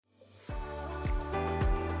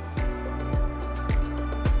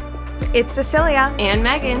It's Cecilia and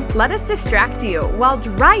Megan. Let us distract you while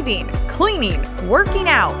driving, cleaning, working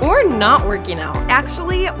out, or not working out.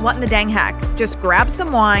 Actually, what in the dang heck? Just grab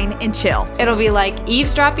some wine and chill. It'll be like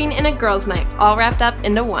eavesdropping in a girls' night, all wrapped up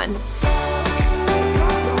into one.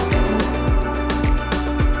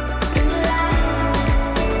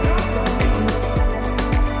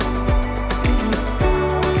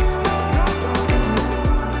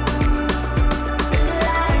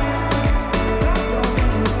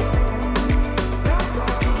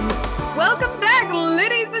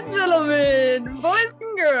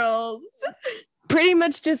 Pretty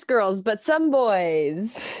much just girls, but some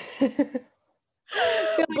boys. Boys.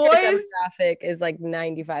 Demographic is like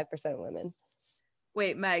 95% women.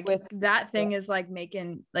 Wait, Meg, that thing is like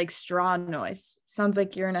making like straw noise. Sounds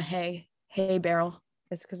like you're in a hay barrel.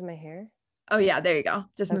 It's because of my hair. Oh yeah, there you go.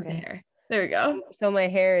 Just move the hair. There we go. So my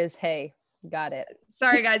hair is hay. Got it.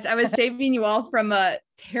 Sorry guys, I was saving you all from a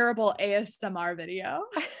terrible ASMR video.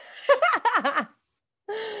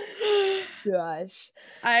 Gosh,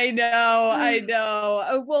 I know.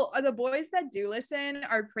 Oh, well, the boys that do listen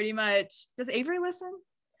are pretty much. Does Avery listen?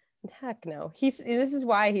 Heck no. This is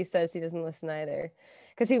why he says he doesn't listen either,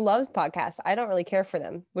 because he loves podcasts. I don't really care for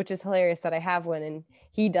them, which is hilarious that I have one and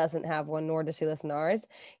he doesn't have one, nor does he listen to ours.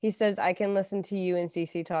 He says I can listen to you and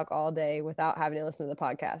Cece talk all day without having to listen to the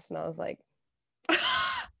podcast, and I was like,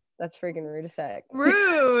 that's freaking rude as heck.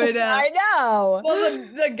 Rude. I know. Well,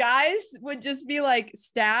 the guys would just be like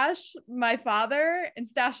Stash, my father, and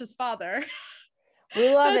Stash's father.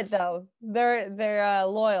 We love it though. They're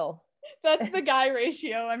loyal. That's the guy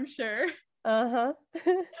ratio, I'm sure. Uh-huh.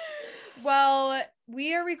 Well,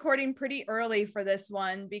 we are recording pretty early for this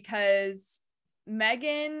one because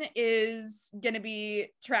Megan is going to be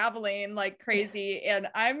traveling like crazy and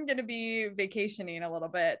I'm going to be vacationing a little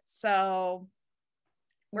bit. So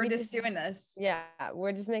we're just doing this. Yeah,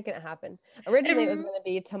 we're just making it happen. Originally, it was going to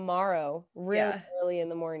be tomorrow, really early in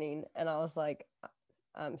the morning. And I was like,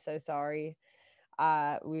 I'm so sorry.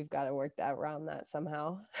 We've got to work around that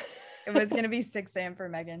somehow. It was going to be 6 a.m. for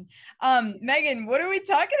Megan. Megan, what are we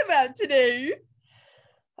talking about today?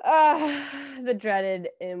 The dreaded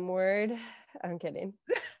M word. I'm kidding.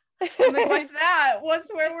 I'm like, what's that? What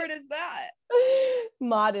swear word is that?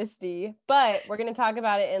 Modesty. But we're going to talk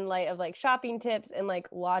about it in light of like shopping tips and like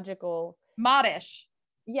logical. Modish.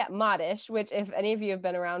 Yeah, Modish, which if any of you have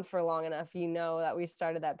been around for long enough, you know that we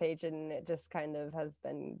started that page and it just kind of has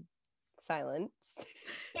been silent.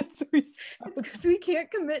 It's because we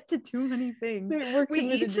can't commit to too many things. We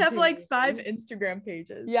each have like 5 Instagram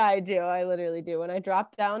pages. Yeah, I do. I literally do. When I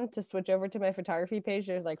drop down to switch over to my photography page,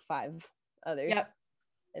 there's like 5 others. Yep.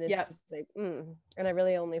 And it's just like, and I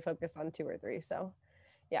really only focus on 2 or 3. So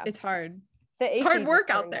yeah, it's hard. It's hard work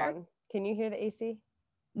out there. Can you hear the AC?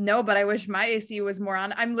 No, but I wish my AC was more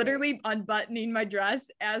on. I'm literally unbuttoning my dress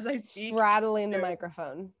as I speak. Straddling the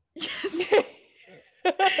microphone. Yes.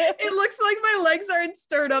 It looks like my legs are in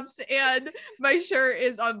stirrups and my shirt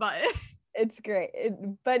is unbuttoned. It's great.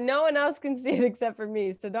 But no one else can see it except for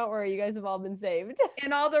me. So don't worry. You guys have all been saved.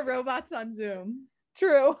 And all the robots on Zoom.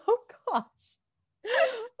 True. Oh, gosh.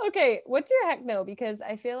 Okay, what's your heck no? Because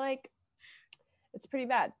I feel like it's pretty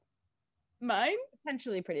bad. Mine?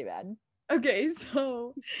 Potentially pretty bad. Okay,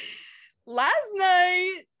 so last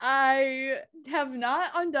night I have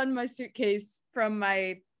not undone my suitcase from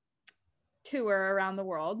my tour around the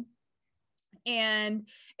world. And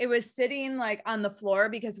it was sitting like on the floor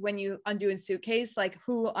because when you undo a suitcase, like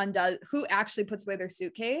who actually puts away their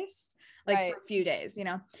suitcase? Like for a few days, you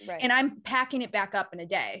know, and I'm packing it back up in a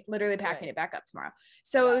day, literally packing it back up tomorrow.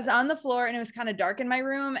 So it was on the floor and it was kind of dark in my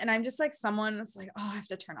room. And I'm just like, someone was like, oh, I have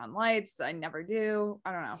to turn on lights. I never do.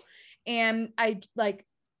 I don't know. And I like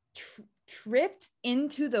tripped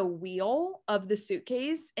into the wheel of the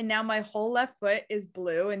suitcase. And now my whole left foot is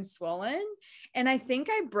blue and swollen. And I think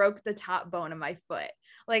I broke the top bone of my foot.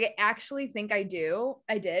 Like I actually think I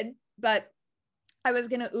did, but I was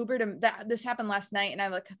gonna Uber to that. This happened last night, and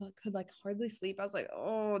I could hardly sleep. I was like,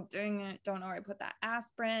 "Oh, dang it! Don't know where I put that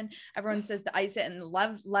aspirin." Everyone says to ice it and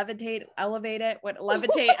levitate, elevate it. What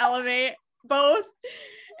levitate, elevate, both.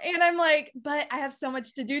 And I'm like, but I have so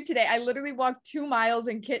much to do today. I literally walked 2 miles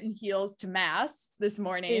in kitten heels to Mass this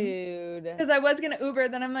morning. Dude. Because I was going to Uber.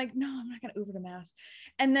 Then I'm like, no, I'm not going to Uber to Mass.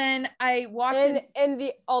 And then I walked and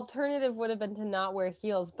the alternative would have been to not wear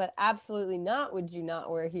heels, but absolutely not would you not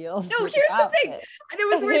wear heels. No, here's the thing. I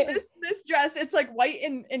was wearing this dress. It's like white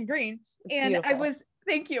and green. It's and beautiful.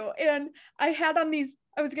 Thank you. And I had on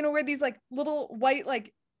I was going to wear these like little white,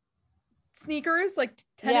 like sneakers, like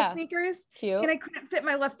tennis sneakers. Cute. And I couldn't fit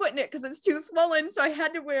my left foot in it because it's too swollen. So I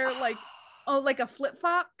had to wear like Oh, like a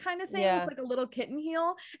flip-flop kind of thing with Yeah. like a little kitten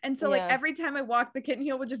heel. And so like Yeah. every time I walk, the kitten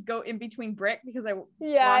heel would just go in between brick because I walk on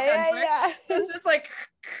brick. Yeah. So it's just like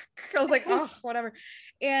I was like, oh, whatever.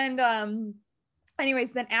 And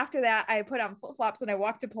anyways, then after that, I put on flip-flops and I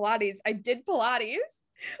walked to Pilates. I did Pilates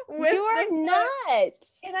with You are the foot. nuts.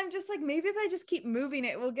 And I'm just like, maybe if I just keep moving,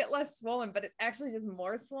 it will get less swollen, but it's actually just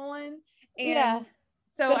more swollen. And Yeah.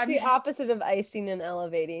 so That's I'm the opposite of icing and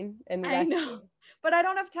elevating and I resting. know, but I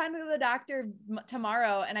don't have time to go to the doctor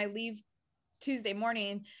tomorrow, and I leave Tuesday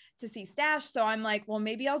morning to see Stash. So I'm like, well,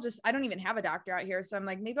 maybe I don't even have a doctor out here. So I'm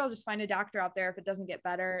like, maybe I'll just find a doctor out there if it doesn't get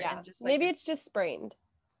better. Yeah. And just like, maybe it's just sprained.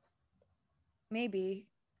 maybe.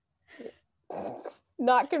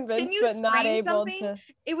 Not convinced, but not able something? to.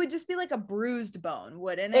 It would just be like a bruised bone,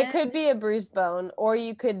 wouldn't it? It could be a bruised bone, or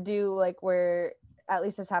you could do like where, at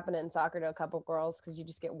least this happened in soccer to a couple girls, because you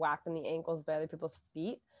just get whacked in the ankles by other people's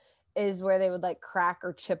feet, is where they would like crack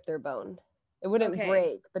or chip their bone. It wouldn't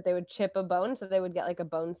break, but they would chip a bone, so they would get like a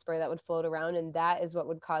bone spur that would float around, and that is what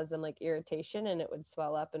would cause them like irritation, and it would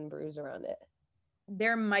swell up and bruise around it.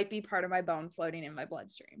 There might be part of my bone floating in my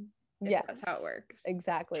bloodstream. Yes, that's how it works.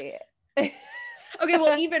 Exactly. Okay,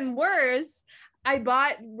 well, even worse,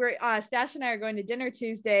 Stash and I are going to dinner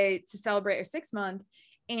Tuesday to celebrate our 6th month,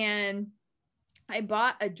 and I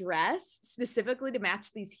bought a dress specifically to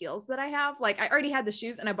match these heels that I have. Like, I already had the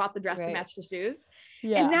shoes, and I bought the dress to match the shoes.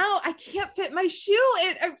 Yeah. And now I can't fit my my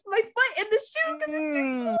foot in the shoe because it's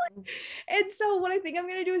too small. And so what I think I'm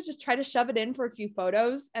gonna do is just try to shove it in for a few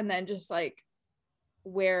photos, and then just like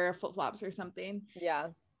wear flip-flops or something. Yeah.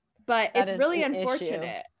 But it's really unfortunate.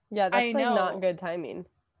 Issue. Yeah, that's like not good timing.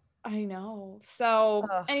 I know. So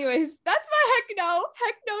anyways, that's my heck no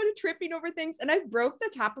to tripping over things. And I've broke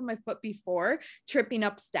the top of my foot before tripping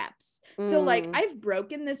up steps. So like I've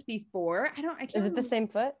broken this before. I can't Is it the same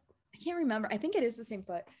foot? I can't remember. I think it is the same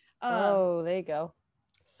foot. There you go.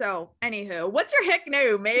 So anywho, what's your heck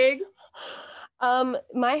no, Meg?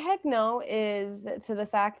 My heck no is to the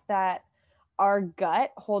fact that our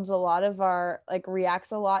gut holds a lot of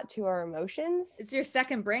reacts a lot to our emotions. It's your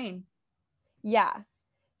second brain. Yeah.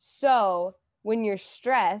 So when you're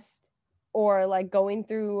stressed or like going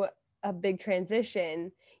through a big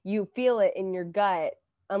transition, you feel it in your gut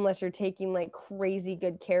unless you're taking like crazy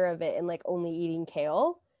good care of it and like only eating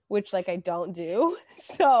kale, which like I don't do.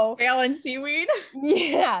 So kale and seaweed.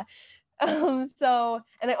 Yeah. So,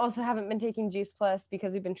 and I also haven't been taking Juice Plus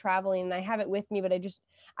because we've been traveling, and I have it with me, but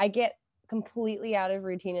I get completely out of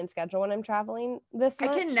routine and schedule when I'm traveling this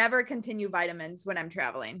much. I can never continue vitamins when I'm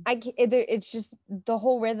traveling. It's just the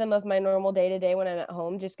whole rhythm of my normal day-to-day when I'm at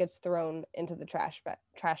home just gets thrown into the trash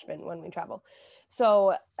bin when we travel.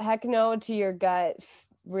 So heck no to your gut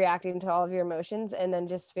reacting to all of your emotions and then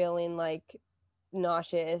just feeling like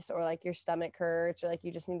nauseous or like your stomach hurts or like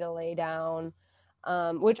you just need to lay down,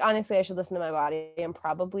 which honestly I should listen to my body. I'm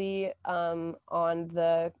probably on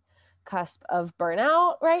the cusp of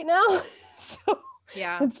burnout right now. So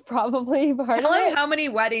yeah, it's probably part of it. Tell him how many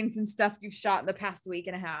weddings and stuff you've shot in the past week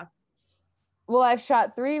and a half. Well, I've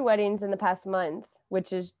shot 3 weddings in the past month,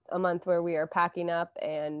 which is a month where we are packing up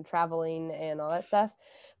and traveling and all that stuff.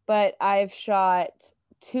 But I've shot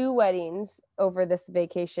 2 weddings over this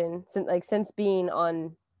vacation since being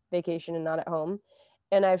on vacation and not at home.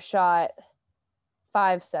 And I've shot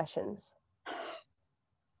 5 sessions.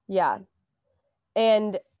 Yeah.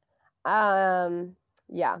 And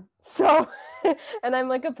yeah. So, and I'm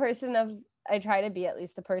like I try to be at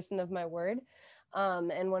least a person of my word.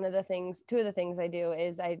 And 2 of the things I do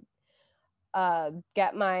is I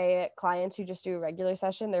get my clients who just do a regular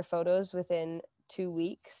session, their photos within 2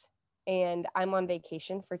 weeks. And I'm on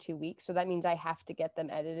vacation for 2 weeks. So that means I have to get them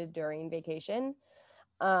edited during vacation.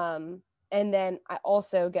 And then I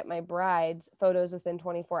also get my brides photos within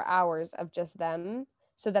 24 hours of just them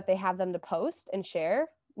so that they have them to post and share.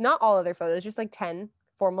 Not all of their photos, just like 10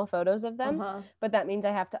 formal photos of them. But that means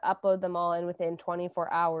I have to upload them all in within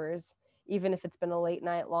 24 hours, even if it's been a late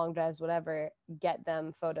night, long drives, whatever, get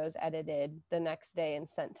them photos edited the next day and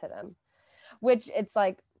sent to them. Which it's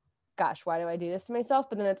like, gosh, why do I do this to myself?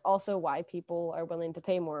 But then it's also why people are willing to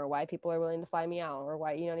pay more, or why people are willing to fly me out, or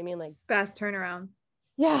why, you know what I mean? Like fast turnaround.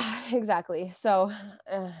 Yeah, exactly. So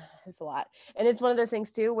it's a lot. And it's one of those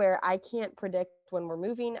things too, where I can't predict when we're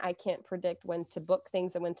moving. I can't predict when to book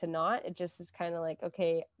things and when to not. It just is kind of like,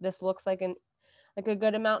 okay, this looks like a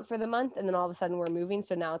good amount for the month. And then all of a sudden we're moving.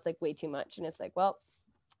 So now it's like way too much. And it's like, well,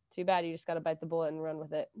 too bad. You just got to bite the bullet and run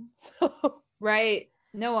with it. So, right.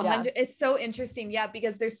 No, 100. Yeah. It's so interesting. Yeah.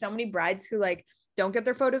 Because there's so many brides who like don't get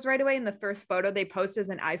their photos right away. And the first photo they post is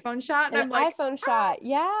an iPhone shot. And I'm like, iPhone shot.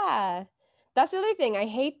 Yeah. That's the other thing. I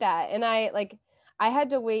hate that. And I I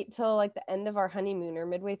had to wait till like the end of our honeymoon or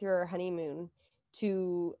midway through our honeymoon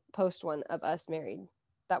to post one of us married.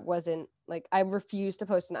 That wasn't like, I refused to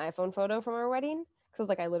post an iPhone photo from our wedding because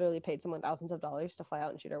like I literally paid someone thousands of dollars to fly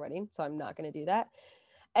out and shoot our wedding, so I'm not going to do that.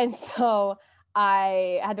 And so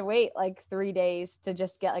I had to wait like 3 days to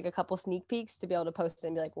just get like a couple sneak peeks to be able to post it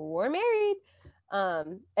and be like, well, we're married.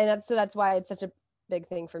 And that's why it's such a big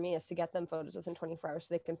thing for me, is to get them photos within 24 hours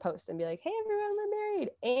so they can post and be like, hey everyone, we're married.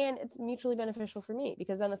 And it's mutually beneficial for me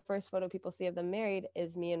because then the first photo people see of them married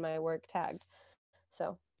is me and my work tagged.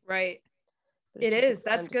 So right. It is.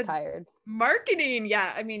 That's good. Tired. Marketing.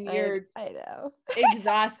 Yeah. I mean, you're I know.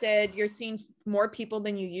 exhausted. You're seeing more people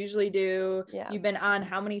than you usually do. Yeah. You've been on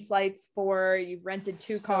how many flights for? You've rented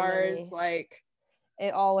 2 cars. Many. Like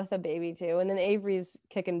it all with a baby too. And then Avery's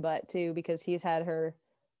kicking butt too, because he's less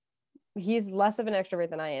of an extrovert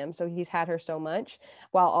than I am. So he's had her so much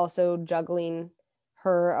while also juggling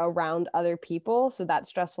her around other people. So that's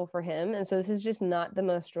stressful for him. And so this is just not the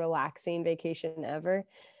most relaxing vacation ever,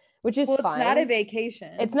 which is fine. It's not a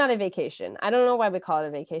vacation. It's not a vacation. I don't know why we call it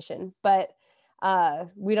a vacation, but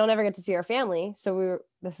we don't ever get to see our family. So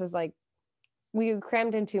we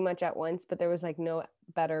crammed in too much at once, but there was like no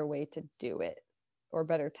better way to do it or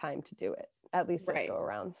better time to do it, at least this go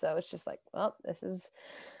around. So it's just like, well, this is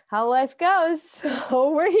how life goes.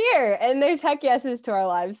 So we're here and there's heck yeses to our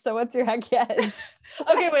lives. So what's your heck yes?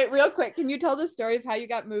 Okay, wait, real quick. Can you tell the story of how you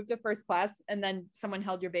got moved to first class and then someone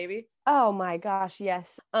held your baby? Oh my gosh,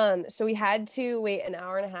 yes. So we had to wait an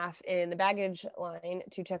hour and a half in the baggage line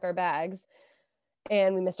to check our bags.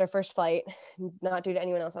 And we missed our first flight, not due to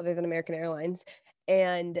anyone else other than American Airlines.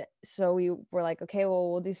 And so we were like, okay,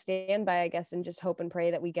 well, we'll do standby, I guess, and just hope and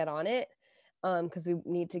pray that we get on it. Because we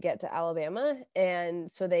need to get to Alabama.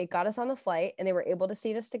 And so they got us on the flight and they were able to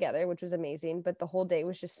seat us together, which was amazing. But the whole day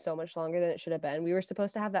was just so much longer than it should have been. We were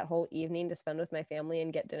supposed to have that whole evening to spend with my family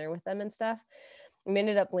and get dinner with them and stuff. We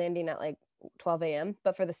ended up landing at like 12 a.m.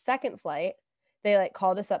 But for the second flight, they like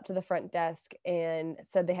called us up to the front desk and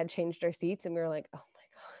said they had changed our seats. And we were like, oh my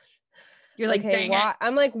gosh. You're like, dang why? it.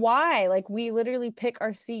 I'm like, why? Like we literally pick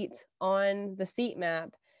our seats on the seat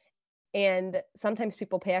map. And sometimes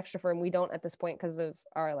people pay extra for them. We don't at this point because of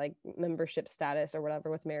our like membership status or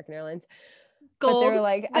whatever with American Airlines. Gold, but they were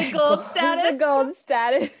like the gold status. The gold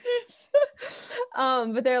status.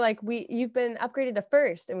 But they're like, you've been upgraded to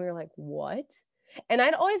first. And we were like, what? And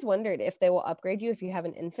I'd always wondered if they will upgrade you if you have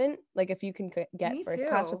an infant, like if you can get first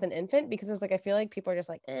class with an infant, because it's like, I feel like people are just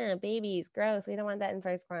like, babies, gross. We don't want that in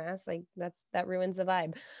first class. Like that ruins the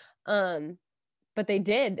vibe. But they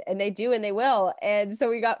did, and they do, and they will. And so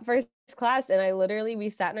we got first class, and we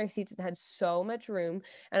sat in our seats and had so much room.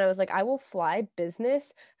 And I was like, I will fly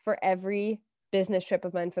business for every business trip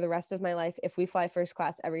of mine for the rest of my life if we fly first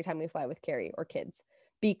class every time we fly with Carrie or kids,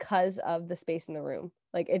 because of the space in the room.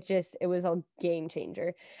 Like it was a game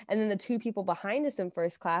changer. And then the 2 people behind us in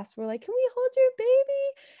first class were like, can we hold your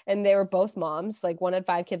baby? And they were both moms. Like one had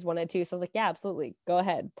 5 kids, one had 2. So I was like, yeah, absolutely. Go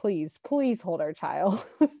ahead. Please hold our child.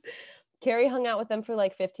 Carrie hung out with them for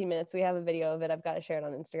like 15 minutes. We have a video of it. I've got to share it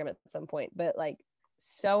on Instagram at some point, but like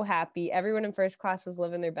so happy. Everyone in first class was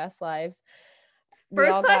living their best lives.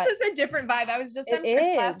 First class is a different vibe. I was just in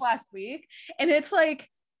first class last week, and it's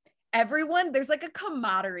like everyone, there's like a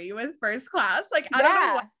camaraderie with first class. Like, I don't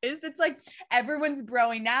know what it is. It's like everyone's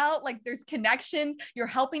broing out. Like there's connections. You're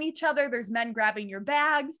helping each other. There's men grabbing your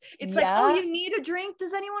bags. It's like, oh, you need a drink.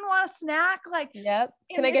 Does anyone want a snack? Like,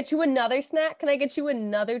 can I get you another snack? Can I get you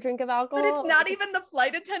another drink of alcohol? But it's not even the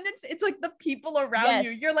flight attendants. It's like the people around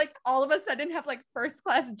you. You're like, all of a sudden have like first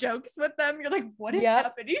class jokes with them. You're like, what is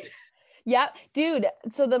happening? Yeah, dude.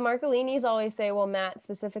 So the Marcolinis always say, well, Matt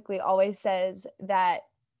specifically always says that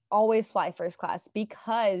always fly first class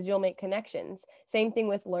because you'll make connections. Same thing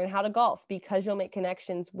with learn how to golf, because you'll make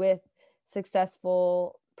connections with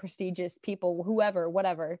successful, prestigious people, whoever,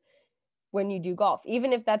 whatever, when you do golf.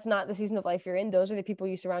 Even if that's not the season of life you're in, those are the people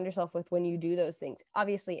you surround yourself with when you do those things.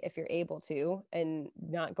 Obviously, if you're able to and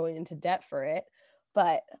not going into debt for it.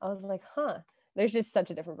 But I was like, there's just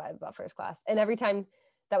such a different vibe about first class. And every time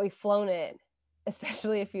that we've flown it,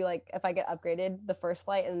 especially if I get upgraded the first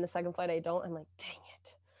flight and the second flight I don't, I'm like, dang it.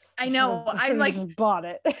 I know. I'm like, bought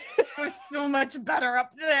it. It was so much better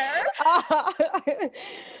up there.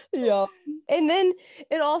 Yeah. And then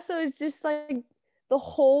it also is just like the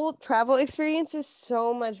whole travel experience is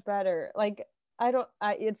so much better. Like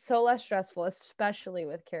it's so less stressful, especially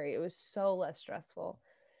with Carrie. It was so less stressful.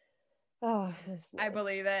 Oh, nice. I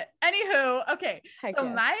believe it. Anywho, okay.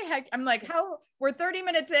 I'm like, we're 30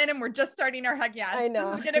 minutes in and we're just starting our heck yes. I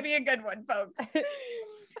know. This is going to be a good one, folks.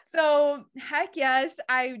 So heck yes,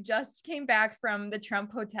 I just came back from the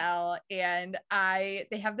Trump Hotel and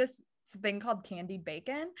they have this thing called candied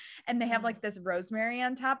bacon and they have like this rosemary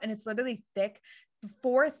on top and it's literally thick,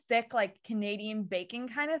 four thick like Canadian bacon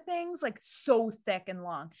kind of things, like so thick and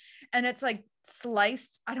long. And it's like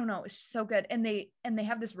sliced, I don't know, it's so good. And they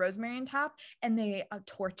have this rosemary on top and they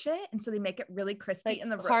torch it and so they make it really crispy Like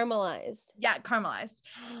and the caramelized. yeah, caramelized.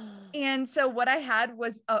 And so what I had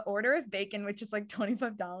was an order of bacon, which is like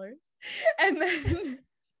 $25. And then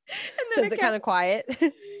Says it kind of quiet.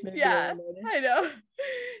 Yeah, I know.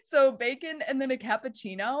 So bacon and then a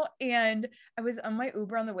cappuccino. And I was on my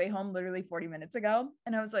Uber on the way home literally 40 minutes ago.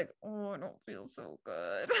 And I was like, oh, I don't feel so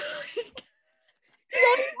good.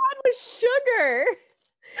 All you had was sugar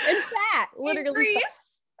and fat, literally. And grease.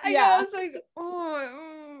 Fat. I know. I was like,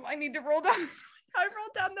 oh, I need to roll down. I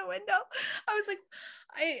rolled down the window. I was like,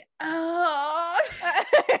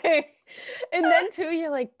 and then too,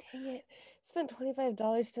 you're like, dang it, spent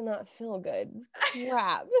 $25 to not feel good.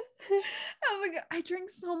 Crap. I was like, I drink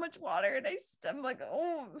so much water, and I'm like,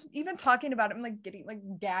 oh, even talking about it, I'm like getting like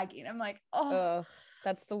gagging. I'm like, oh, ugh,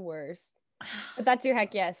 that's the worst. But that's your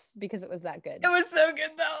heck yes, because it was that good. It was so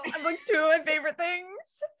good though. I'm like two of my favorite things.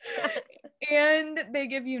 And they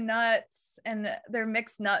give you nuts, and their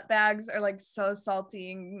mixed nut bags are like so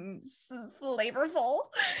salty and flavorful.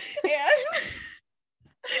 And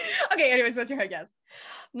okay, anyways, what's your heck yes?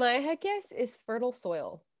 My heck yes is fertile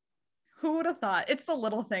soil. Who would have thought? It's the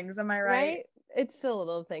little things, am I right? It's the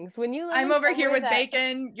little things. When you live I'm over here with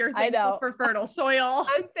bacon, you're thankful for fertile soil.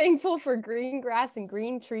 I'm thankful for green grass and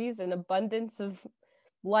green trees and abundance of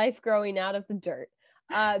life growing out of the dirt.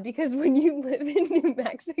 Because when you live in New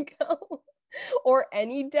Mexico or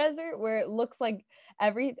any desert where it looks like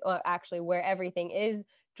where everything is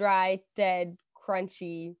dry, dead,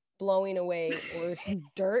 crunchy, blowing away, or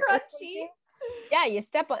dirt. Crunchy. Yeah, you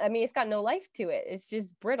step on, I mean, it's got no life to it. It's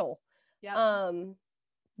just brittle. Yeah.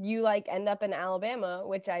 You like end up in Alabama,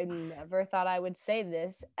 which I never thought I would say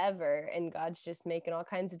this ever. And God's just making all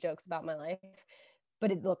kinds of jokes about my life,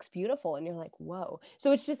 but it looks beautiful. And you're like, whoa.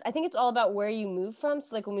 So it's just, I think it's all about where you move from.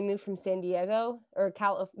 So like when we moved from San Diego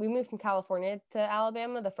we moved from California to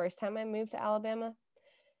Alabama, the first time I moved to Alabama.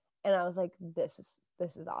 And I was like, this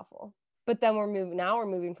is awful. But then we're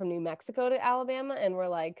moving from New Mexico to Alabama. And we're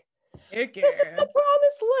like, this is the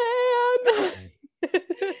promised land.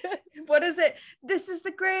 What is it? This is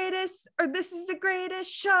the greatest, or this is the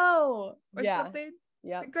greatest show, or something.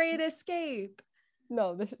 Yeah, the Great Escape.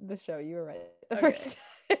 No, the show. You were right. The first.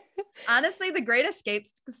 Honestly, the Great Escape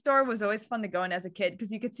store was always fun to go in as a kid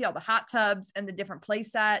because you could see all the hot tubs and the different play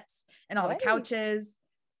sets and all the couches.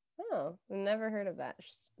 Oh, I've never heard of that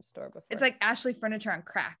store before. It's like Ashley Furniture on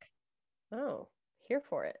crack. Oh, here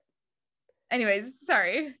for it. Anyways,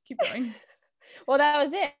 sorry. Keep going. Well, that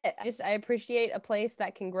was it. I appreciate a place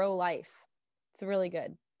that can grow life. It's really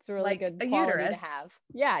good. It's a really good quality uterus to have.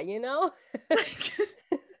 Yeah, you know.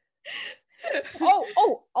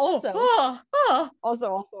 Also,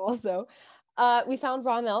 we found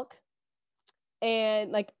raw milk,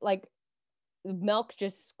 and like milk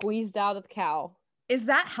just squeezed out of the cow. Is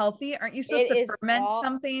that healthy? Aren't you supposed to ferment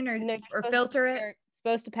something or filter it?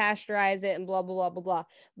 Supposed to pasteurize it and blah blah blah blah blah.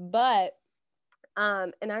 But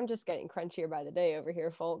and I'm just getting crunchier by the day over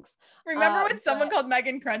here, folks. Remember when someone called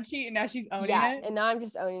Megan crunchy and now she's owning it? Yeah, and now I'm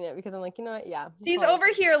just owning it because I'm like, you know what? Yeah. She's over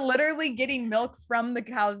here literally getting milk from the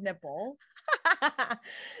cow's nipple.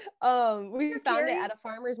 We found it at a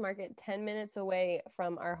farmer's market 10 minutes away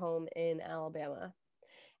from our home in Alabama.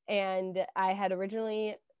 And I had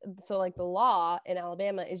originally, so like the law in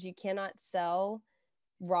Alabama is you cannot sell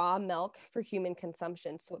raw milk for human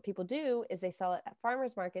consumption. So what people do is they sell it at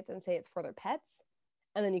farmers markets and say it's for their pets,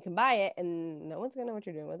 and then you can buy it and no one's gonna know what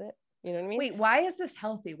you're doing with it. You know what I mean? Wait, why is this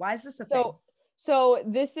healthy? Why is this a thing? So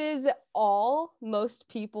this is all most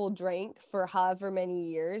people drank for however many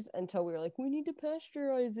years until we were like, we need to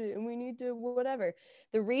pasteurize it and we need to whatever.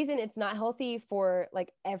 The reason it's not healthy for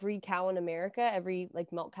like every cow in America, every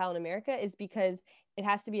like milk cow in America, is because it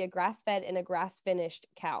has to be a grass-fed and a grass-finished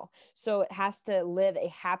cow. So it has to live a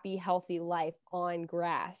happy, healthy life on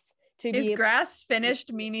grass. Is grass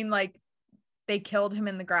finished meaning like they killed him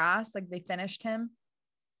in the grass, like they finished him?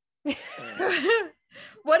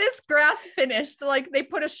 What is grass finished? Like they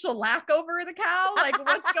put a shellac over the cow? Like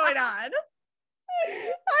what's going on?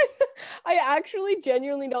 I actually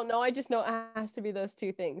genuinely don't know. I just know it has to be those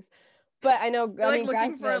two things. But I know, I mean,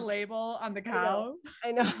 looking for a label on the cow.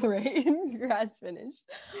 I know, right? Grass finished.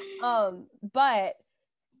 But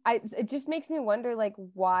it just makes me wonder, like,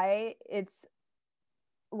 why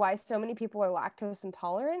so many people are lactose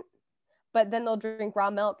intolerant, but then they'll drink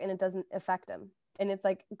raw milk and it doesn't affect them. and it's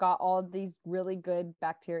like got all of these really good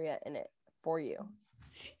bacteria in it for you.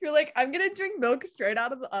 You're like, I'm gonna drink milk straight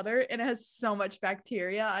out of the udder, and it has so much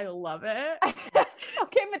bacteria. I love it.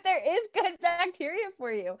 Okay, but there is good bacteria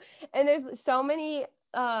for you, and there's so many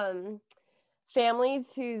families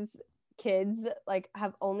whose kids like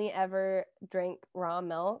have only ever drank raw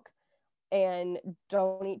milk and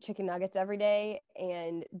don't eat chicken nuggets every day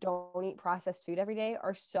and don't eat processed food every day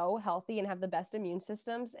are so healthy and have the best immune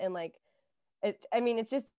systems. And like it's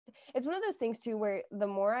one of those things too where the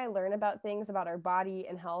more I learn about things about our body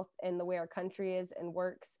and health and the way our country is and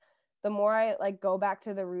works, the more I like go back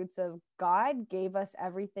to the roots of God gave us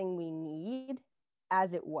everything we need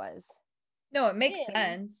as it was. No, it makes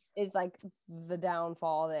sense. Is like the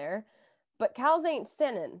downfall there, but cows ain't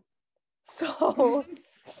sinning. So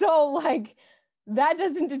like that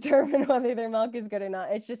doesn't determine whether their milk is good or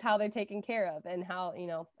not. It's just how they're taken care of and how,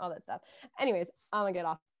 all that stuff. Anyways, I'm gonna get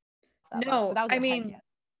off that. No, I mean,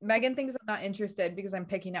 Megan thinks I'm not interested because I'm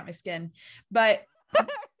picking at my skin, but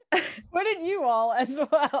wouldn't you all as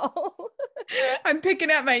well? I'm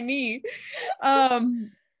picking at my knee.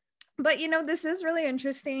 But this is really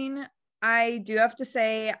interesting. I do have to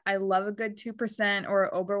say I love a good 2%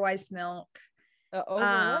 or Oberweis milk.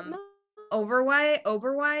 What milk?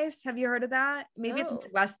 Oberweis. Have you heard of that? Maybe No. It's a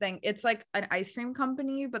Midwest thing. It's like an ice cream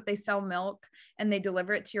company, but they sell milk and they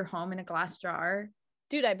deliver it to your home in a glass jar.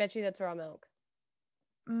 Dude, I bet you that's raw milk.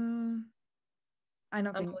 I don't I'm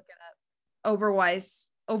think. gonna look it up. Oberweis.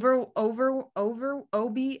 I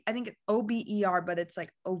think it's OBER, but it's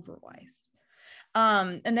like Oberweis.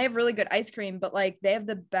 And they have really good ice cream, but like they have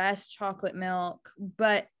the best chocolate milk.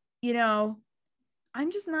 But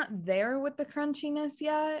I'm just not there with the crunchiness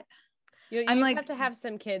yet. You have to have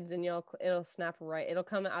some kids and it'll snap right. It'll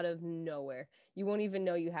come out of nowhere. You won't even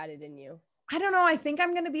know you had it in you. I don't know. I think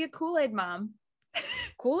I'm gonna be a Kool-Aid mom.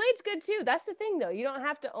 Kool-Aid's good too. That's the thing though. You don't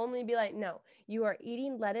have to only be like, no, you are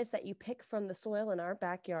eating lettuce that you pick from the soil in our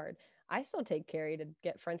backyard. I still take Carrie to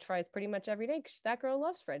get French fries pretty much every day because that girl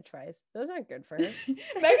loves French fries. Those aren't good for her.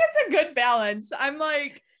 Megan's a good balance. I'm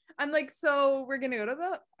like, so we're going to go to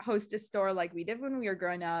the Hostess store like we did when we were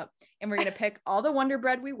growing up, and we're going to pick all the Wonder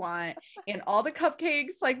Bread we want and all the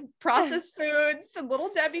cupcakes, like processed foods and Little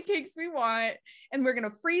Debbie cakes we want. And we're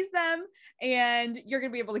going to freeze them, and you're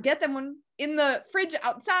going to be able to get them in the fridge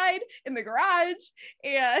outside in the garage.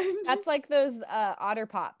 And that's like those Otter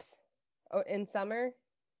Pops in summer.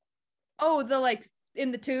 Oh, the like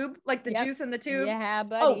in the tube, like the juice in the tube. Yeah,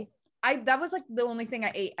 buddy. That was like the only thing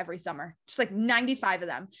I ate every summer. Just like 95 of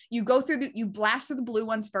them. You go through you blast through the blue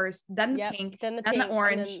ones first, then the pink, then the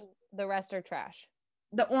orange. And then the rest are trash.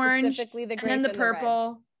 The orange, specifically the grape, and then the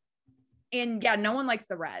purple. And yeah, no one likes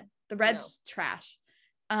the red. The red's trash.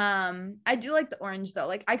 I do like the orange though.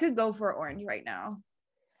 Like I could go for orange right now.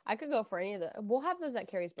 I could go for any of the. We'll have those at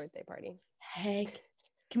Carrie's birthday party. Hey,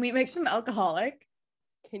 can we make them alcoholic?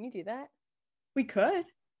 Can you do that? We could.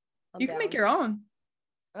 You can make your own.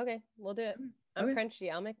 Okay, we'll do it. I'm crunchy.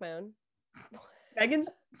 I'll make my own. Megan's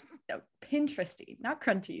Pinteresty, not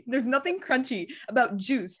crunchy. There's nothing crunchy about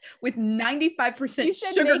juice with 95%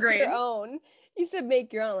 sugar grains. Your own. You said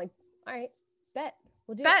make your own. Like, all right, bet.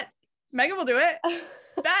 We'll do it. Megan will do it.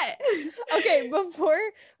 Bet. Okay, before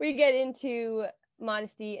we get into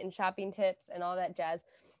modesty and shopping tips and all that jazz,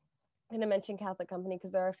 I'm going to mention Catholic Company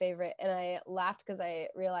because they're our favorite. And I laughed because I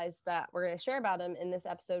realized that we're going to share about them in this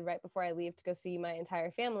episode right before I leave to go see my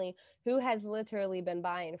entire family, who has literally been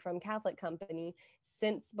buying from Catholic Company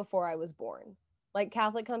since before I was born. Like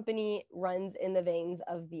Catholic Company runs in the veins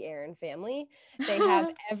of the Aaron family. They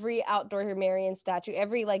have every outdoor Marian statue,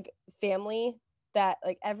 every like family that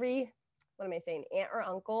like every, what am I saying, aunt or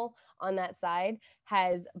uncle on that side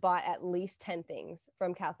has bought at least 10 things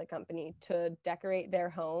from Catholic Company to decorate their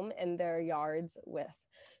home and their yards with.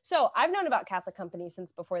 So I've known about Catholic Company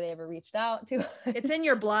since before they ever reached out to us. It's in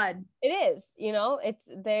your blood. It is,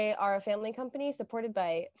 they are a family company supported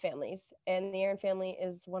by families, and the Aaron family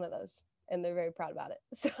is one of those, and they're very proud about it.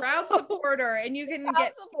 So, proud supporter, and you can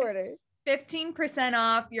get supporter. 15%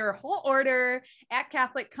 off your whole order at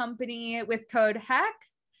Catholic Company with code HECK.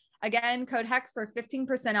 Again, code HECK for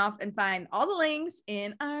 15% off, and find all the links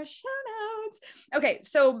in our show notes. Okay,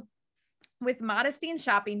 so with modesty and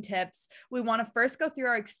shopping tips, we want to first go through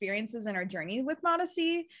our experiences and our journey with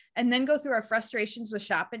modesty, and then go through our frustrations with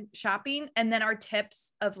shopping, and then our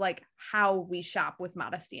tips of like how we shop with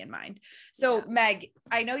modesty in mind. So Meg,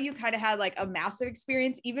 I know you kind of had like a massive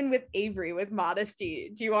experience even with Avery with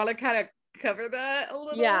modesty. Do you want to kind of cover that a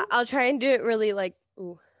little? Yeah, I'll try and do it really like,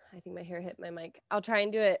 ooh, I think my hair hit my mic. I'll try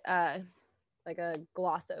and do it like a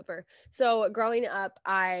gloss over. So growing up,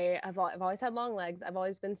 I've always had long legs. I've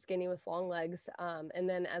always been skinny with long legs. And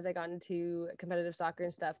then as I got into competitive soccer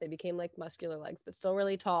and stuff, they became like muscular legs, but still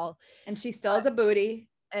really tall. And she still has a booty.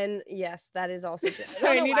 And yes, that is also true.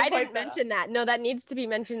 Sorry, I don't know why I didn't point that mention that. No, that needs to be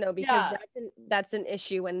mentioned though, because Yeah. that's an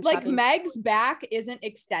issue when Like shopping. Meg's back isn't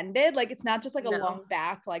extended. Like it's not just like a No. long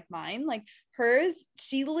back like mine. Like hers,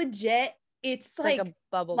 she legit, it's like a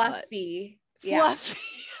bubble fluffy. butt. Fluffy.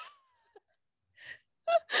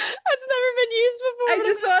 That's never been used before. I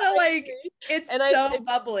just want to like, it's and so it's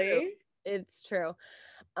bubbly. True. It's true.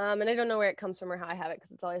 And I don't know where it comes from or how I have it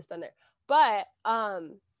because it's always been there. But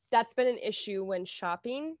that's been an issue when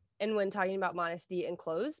shopping and when talking about modesty and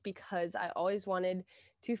clothes, because I always wanted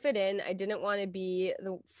to fit in. I didn't want to be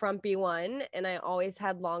the frumpy one, and I always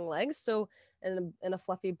had long legs, so and a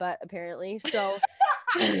fluffy butt apparently. So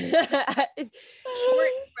shorts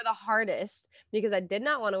were the hardest because I did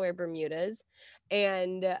not want to wear Bermudas,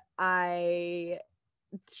 and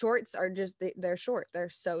shorts are just they're short. They're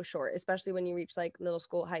so short, especially when you reach like middle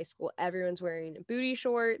school, high school. Everyone's wearing booty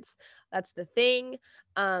shorts. That's the thing.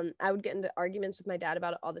 I would get into arguments with my dad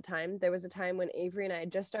about it all the time. There was a time when Avery and I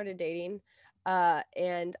had just started dating,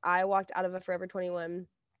 and I walked out of a Forever 21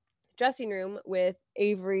 dressing room with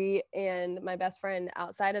Avery and my best friend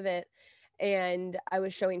outside of it, and I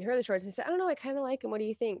was showing her the shorts. I said, I don't know, I kind of like them. What do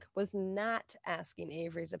you think? Was not asking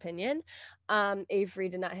Avery's opinion. Avery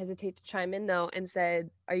did not hesitate to chime in though and said,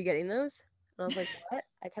 are you getting those? And I was like, what?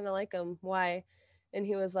 I kind of like them. Why? And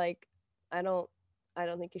he was like, I don't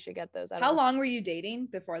think you should get those. How long were you dating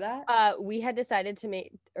before that? We had decided to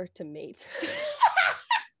mate to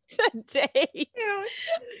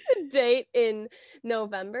date in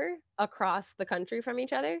November across the country from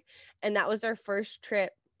each other. And that was our first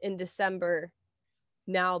trip in December,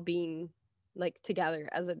 now being like together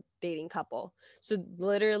as a dating couple. So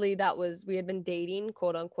literally we had been dating,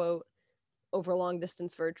 quote unquote, over long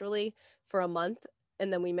distance virtually for a month.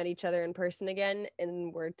 And then we met each other in person again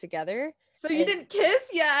and we're together. So you didn't kiss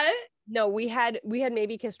yet? No, we had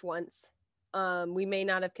maybe kissed once. We may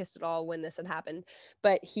not have kissed at all when this had happened,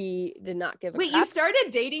 but he did not give a crap. You started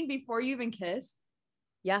dating before you even kissed?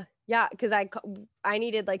 Yeah, because I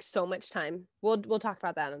needed like so much time. We'll talk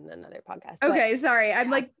about that on another podcast. Okay, sorry. I'm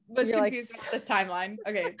like was confused with this timeline.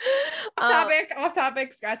 Okay. Off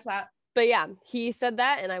topic, scratch that. But yeah, he said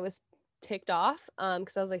that and I was ticked off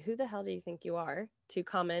because I was like, who the hell do you think you are to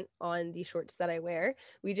comment on the shorts that I wear?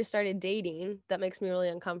 We just started dating. That makes me really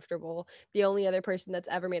uncomfortable. The only other person that's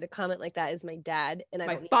ever made a comment like that is my dad, and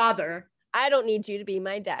my father. I don't need you to be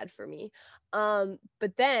my dad for me.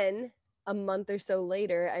 But then a month or so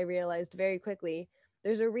later, I realized very quickly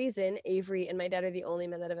there's a reason Avery and my dad are the only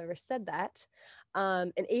men that have ever said that.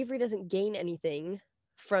 And Avery doesn't gain anything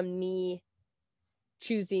from me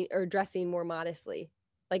choosing or dressing more modestly.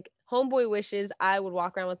 Like homeboy wishes I would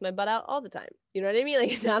walk around with my butt out all the time. You know what I mean?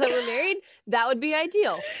 Like now that we're married, that would be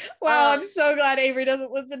ideal. Wow, I'm so glad Avery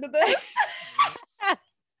doesn't listen to this.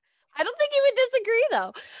 I don't think he would disagree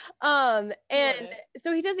though. And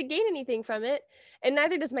so he doesn't gain anything from it. And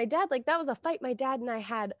neither does my dad. Like that was a fight my dad and I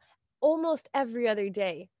had almost every other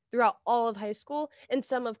day throughout all of high school and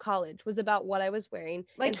some of college was about what I was wearing.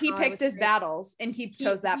 Like he picked his battles and he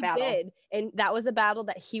chose that battle. Did. And that was a battle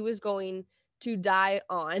that he was going to die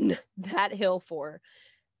on that hill for.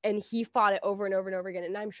 And he fought it over and over and over again.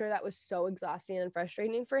 And I'm sure that was so exhausting and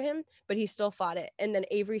frustrating for him, but he still fought it. And then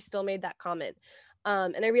Avery still made that comment.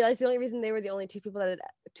 And I realized the only reason they were the only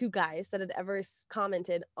two guys that had ever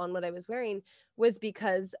commented on what I was wearing was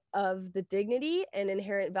because of the dignity and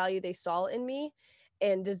inherent value they saw in me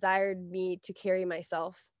and desired me to carry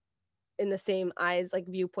myself in the same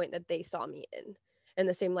viewpoint that they saw me in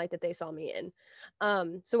the same light that they saw me in.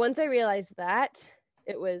 So once I realized that,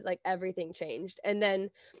 it was like everything changed. And then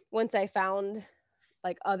once I found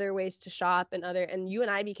like other ways to shop and you and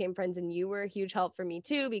I became friends and you were a huge help for me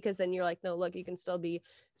too, because then you're like, no, look, you can still be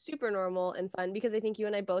super normal and fun, because I think you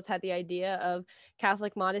and I both had the idea of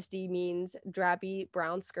Catholic modesty means drabby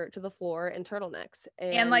brown skirt to the floor and turtlenecks.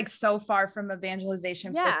 And like so far from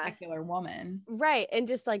evangelization for a secular woman. Right. And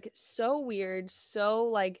just like so weird, so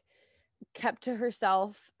like kept to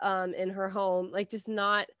herself in her home, like just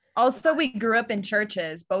not. Also, we grew up in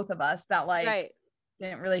churches, both of us, that like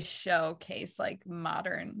didn't really showcase like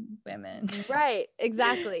modern women. Right,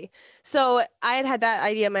 exactly. So I had that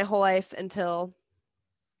idea my whole life until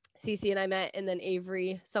Cece and I met, and then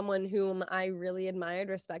Avery, someone whom I really admired,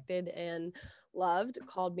 respected, and loved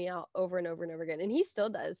called me out over and over and over again. And he still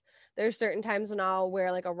does. There's certain times when I'll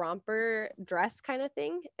wear like a romper dress kind of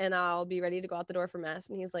thing and I'll be ready to go out the door for mass.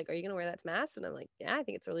 And he's like, are you going to wear that to mass? And I'm like, yeah, I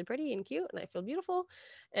think it's really pretty and cute and I feel beautiful.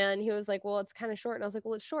 And he was like, well, it's kind of short. And I was like,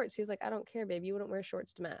 well, it's shorts. He's like, I don't care, babe. You wouldn't wear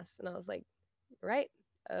shorts to mass. And I was like, right.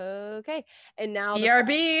 Okay. And now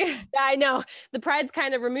BRB. yeah, I know the pride's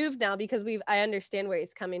kind of removed now because I understand where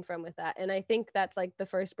he's coming from with that. And I think that's like the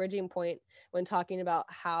first bridging point when talking about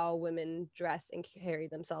how women dress and carry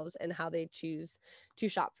themselves and how they choose to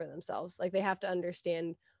shop for themselves. Like they have to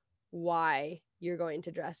understand why you're going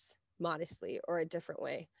to dress modestly or a different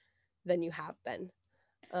way than you have been.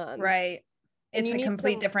 Right. It's a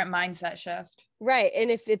complete different mindset shift. Right. And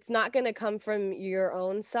if it's not going to come from your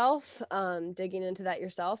own self, digging into that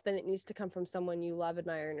yourself, then it needs to come from someone you love,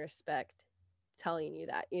 admire, and respect telling you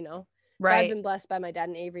that, you know? Right. So I've been blessed by my dad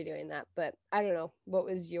and Avery doing that, but I don't know. What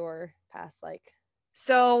was your past like?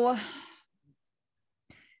 So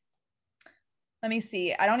let me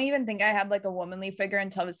see. I don't even think I had like a womanly figure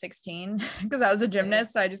until I was 16 because I was a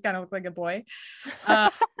gymnast. So I just kind of looked like a boy.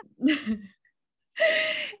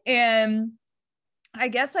 And I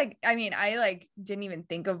guess like, I mean, I like didn't even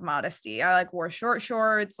think of modesty. I like wore short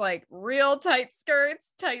shorts, like real tight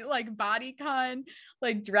skirts, tight like bodycon,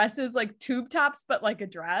 like dresses, like tube tops, but like a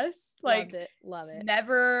dress. Like Loved it. Love it.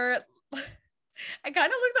 Never. I kind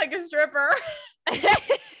of looked like a stripper. I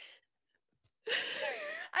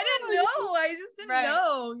didn't know. I just didn't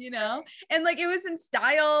know, you know? And like, it was in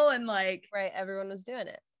style and like. Right. Everyone was doing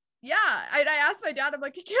it. Yeah. I asked my dad, I'm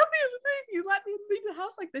like, it can't be you let me leave the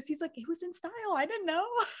house like this. He's like, it was in style. I didn't know.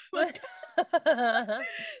 Like,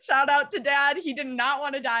 shout out to dad. He did not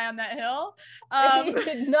want to die on that hill. He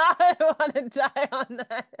did not want to die on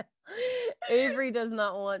that. Avery does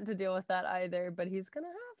not want to deal with that either, but he's going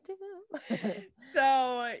to have to.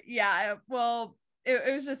 So yeah, well,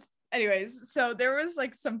 it was just, anyways. So there was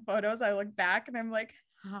like some photos I look back and I'm like,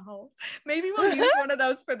 how? Maybe we'll use one of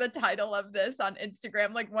those for the title of this on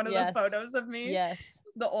Instagram, like one of the photos of me. Yes.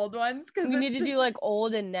 The old ones. Because we need to do like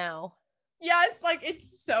old and now. Yes, like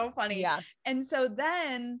it's so funny. Yeah. And so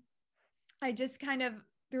then I just kind of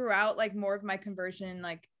threw out like more of my conversion,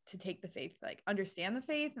 like to take the faith, like understand the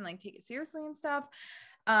faith and like take it seriously and stuff.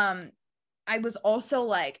 I was also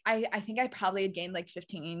like, I think I probably had gained like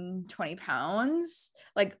 15, 20 pounds.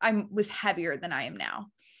 Like I was heavier than I am now.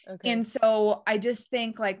 Okay. And so I just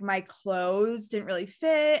think like my clothes didn't really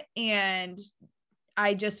fit and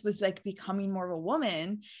I just was like becoming more of a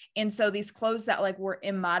woman. And so these clothes that like were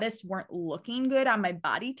immodest weren't looking good on my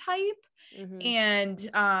body type. Mm-hmm. And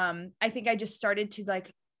I think I just started to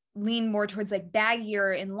like lean more towards like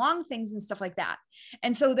baggier and long things and stuff like that.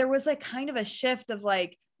 And so there was like kind of a shift of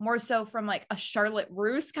like more so from like a Charlotte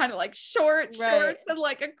Russe kind of like shorts and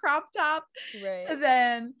like a crop top to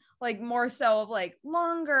then like more so of like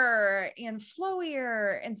longer and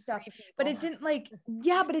flowier and stuff. But it didn't like,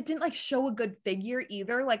 but it didn't like show a good figure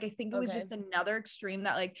either. Like, I think it was just another extreme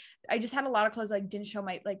that like, I just had a lot of clothes like didn't show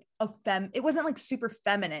my like it wasn't like super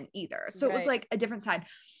feminine either. So it was like a different side.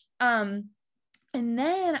 And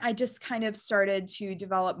then I just kind of started to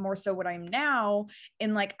develop more so what I'm now.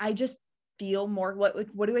 And like, I just feel more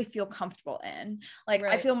what do I feel comfortable in? Like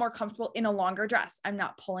I feel more comfortable in a longer dress. I'm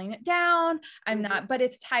not pulling it down. I'm not, but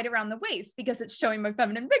it's tied around the waist because it's showing my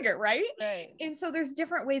feminine figure. Right. And so there's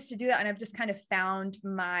different ways to do that. And I've just kind of found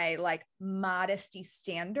my like modesty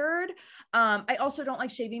standard. I also don't like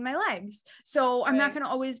shaving my legs. So I'm not going to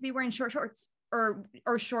always be wearing short shorts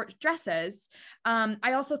or short dresses.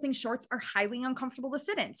 I also think shorts are highly uncomfortable to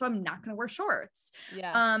sit in. So I'm not going to wear shorts.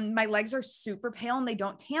 Yeah. My legs are super pale and they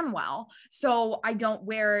don't tan well. So I don't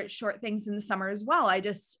wear short things in the summer as well.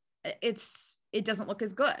 It doesn't look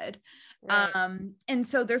as good. Right. And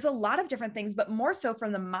so there's a lot of different things, but more so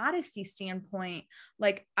from the modesty standpoint,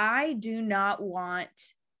 like I do not want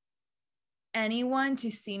anyone to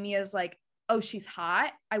see me as like, oh, she's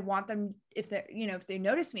hot. I want them, if they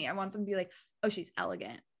notice me, I want them to be like, oh, she's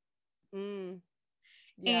elegant. Yeah.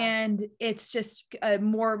 And it's just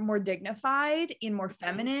more dignified and more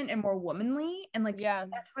feminine and more womanly. And like,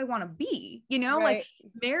 that's how I want to be, like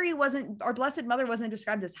our Blessed Mother wasn't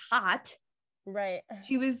described as hot. Right.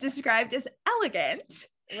 She was described as elegant,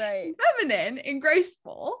 feminine and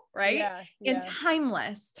graceful, right. And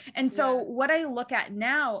timeless. And so what I look at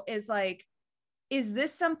now is like, is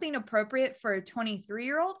this something appropriate for a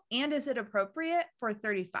 23-year-old? And is it appropriate for a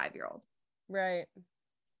 35-year-old? Right.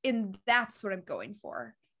 And that's what I'm going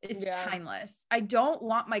for. It's timeless. I don't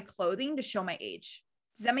want my clothing to show my age.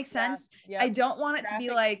 Does that make sense? Yeah. I don't want it to be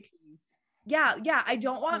like, I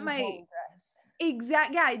don't want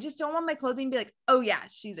Yeah, I just don't want my clothing to be like, oh yeah,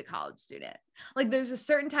 she's a college student. Like there's a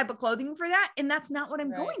certain type of clothing for that, and that's not what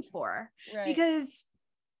I'm going for. Because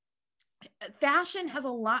fashion has a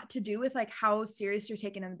lot to do with like how serious you're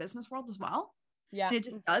taken in the business world as well. Yeah. And it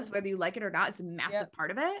just does, whether you like it or not. It's a massive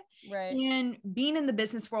part of it. Right. And being in the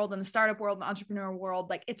business world and the startup world, and the entrepreneur world,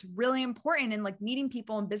 like it's really important. And like meeting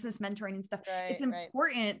people and business mentoring and stuff, it's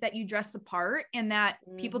important that you dress the part and that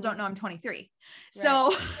people don't know I'm 23.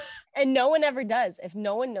 So, and no one ever does. If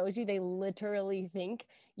no one knows you, they literally think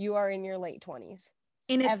you are in your late 20s.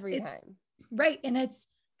 And it's every time. Right. And it's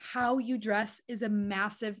how you dress is a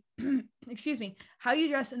massive, excuse me, how you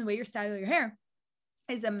dress and the way you style your hair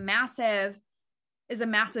is a massive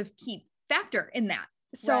key factor in that.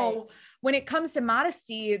 So when it comes to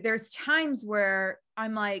modesty, there's times where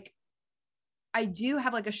I'm like, I do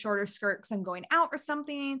have like a shorter skirt because I'm going out or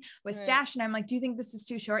something with Stash. And I'm like, do you think this is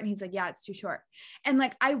too short? And he's like, yeah, it's too short. And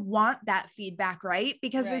like, I want that feedback, right?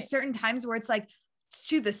 Because there's certain times where it's like,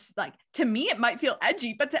 to this, like, to me, it might feel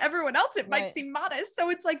edgy, but to everyone else, it might seem modest. So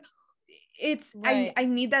it's like, I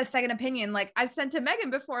need that second opinion. Like I've sent to Megan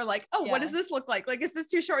before, like, oh, what does this look like? Like, is this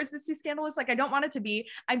too short? Is this too scandalous? Like, I don't want it to be.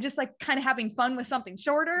 I'm just like kind of having fun with something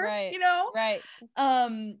shorter, you know?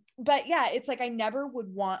 But yeah, it's like, I never would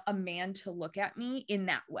want a man to look at me in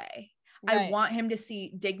that way. I want him to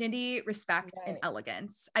see dignity, respect, and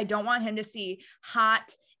elegance. I don't want him to see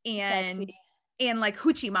hot and like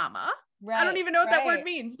hoochie mama. I don't even know what that word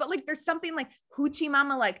means, but like there's something like hoochie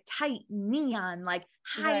mama, like tight neon, like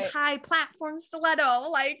high platform stiletto,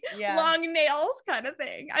 like long nails kind of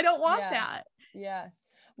thing. I don't want that. Yeah.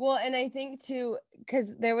 Well, and I think too,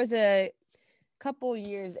 because there was a couple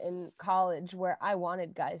years in college where I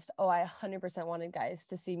wanted guys, I 100% wanted guys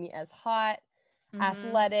to see me as hot,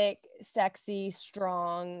 athletic, sexy,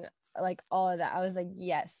 strong, like all of that. I was like,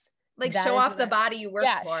 yes. Like show off the body you work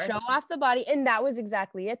for. Yeah, show off the body. And that was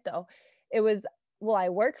exactly it though. It was, well, I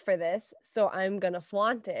work for this, so I'm going to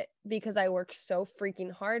flaunt it because I work so freaking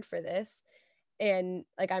hard for this. And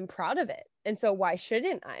like, I'm proud of it. And so why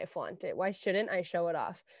shouldn't I flaunt it? Why shouldn't I show it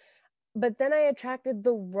off? But then I attracted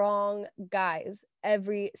the wrong guys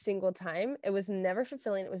every single time. It was never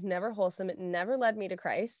fulfilling. It was never wholesome. It never led me to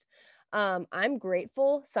Christ. I'm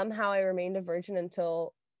grateful. Somehow I remained a virgin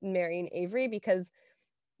until marrying Avery, because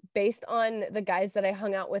based on the guys that I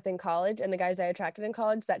hung out with in college and the guys I attracted in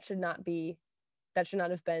college, that should not have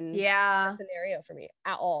been a scenario for me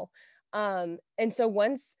at all. And so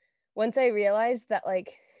once I realized that,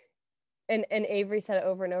 like, and Avery said it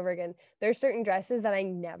over and over again, there's certain dresses that I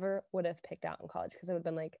never would have picked out in college because I would have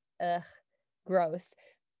been like, ugh, gross,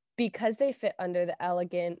 because they fit under the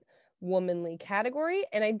elegant, womanly category.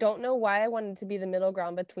 And I don't know why I wanted to be the middle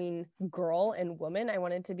ground between girl and woman. I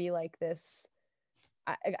wanted to be like this,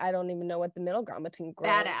 I don't even know what the middle ground between girl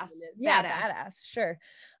badass and is. Yeah, badass, sure.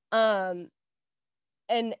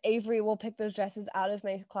 And Avery will pick those dresses out of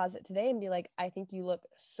my closet today and be like, I think you look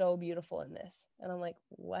so beautiful in this. And I'm like,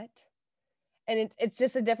 what? And it's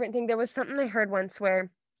just a different thing. There was something I heard once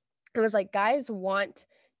where it was like, guys want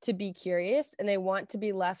to be curious and they want to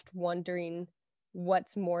be left wondering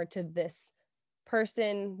what's more to this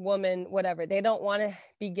person, woman, whatever. They don't want to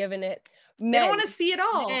be given it. They don't want to see it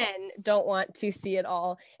all. Men don't want to see it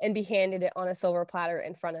all and be handed it on a silver platter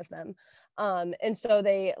in front of them. And so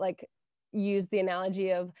they like use the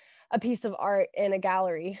analogy of a piece of art in a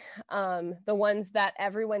gallery. The ones that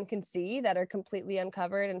everyone can see that are completely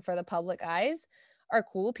uncovered and for the public eyes are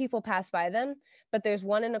cool. People pass by them, but there's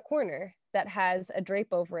one in a corner that has a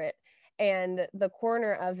drape over it. And the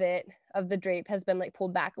corner of the drape has been like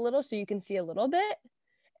pulled back a little so you can see a little bit.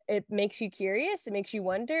 It makes you curious. It makes you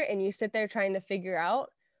wonder. And you sit there trying to figure out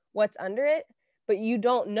what's under it, but you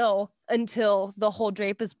don't know until the whole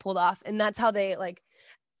drape is pulled off. And that's how they like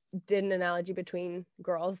did an analogy between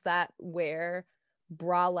girls that wear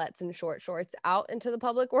bralettes and short shorts out into the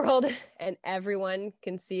public world and everyone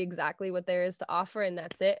can see exactly what there is to offer and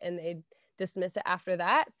that's it. And they dismiss it after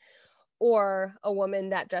that. Or a woman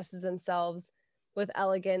that dresses themselves with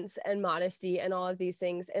elegance and modesty and all of these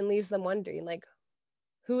things and leaves them wondering, like,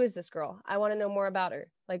 who is this girl? I want to know more about her.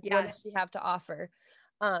 Like, what does she have to offer?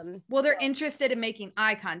 Well, they're interested in making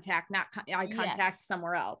eye contact, not eye contact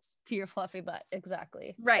somewhere else. To your fluffy butt.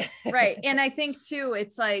 Exactly. Right. And I think too,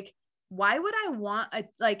 it's like, why would I want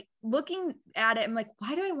like looking at it, I'm like,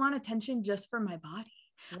 why do I want attention just for my body?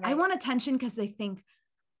 Right. I want attention because they think,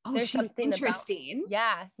 oh, there's she's interesting.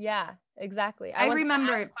 Yeah, exactly. I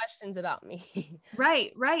remember ask questions about me.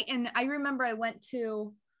 Right. And I remember I went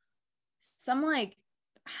to some like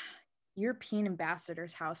European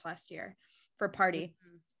ambassador's house last year for a party.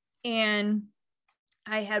 And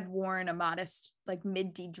I had worn a modest like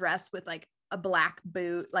midi dress with like a black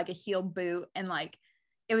boot, like a heel boot. And like,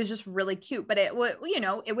 it was just really cute, but it was, you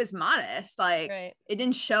know, it was modest. Like it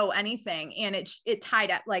didn't show anything. And it tied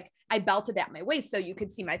up, like I belted at my waist so you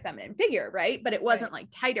could see my feminine figure. Right. But it wasn't like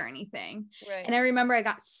tight or anything. And I remember I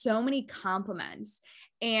got so many compliments,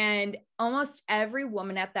 and almost every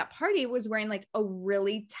woman at that party was wearing like a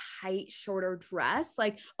really tight, shorter dress,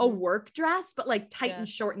 like a work dress, but like tight and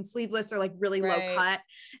short and sleeveless, or like really low cut.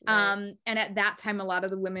 And at that time, a lot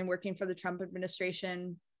of the women working for the Trump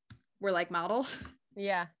administration were like models.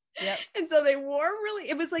 Yeah. Yep. And so they wore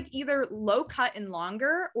it was like either low cut and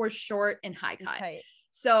longer or short and high cut. Tight.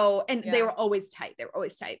 So, and they were always tight.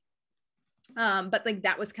 But like,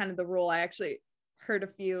 that was kind of the rule. I actually heard a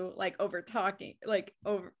few like over talking. I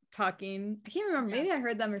can't remember. Maybe I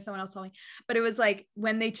heard them or someone else told me, but it was like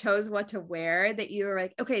when they chose what to wear, that you were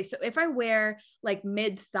like, okay, so if I wear like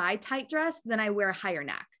mid thigh tight dress, then I wear a higher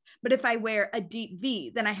neck. But if I wear a deep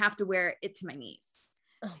V, then I have to wear it to my knees.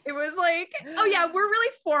 It was like, oh yeah, we're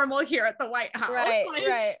really formal here at the White House.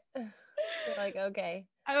 Right. You're like, okay.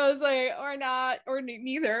 I was like, or not, or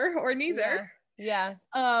neither. Yeah.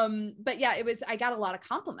 But yeah, I got a lot of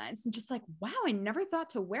compliments and just like, wow, I never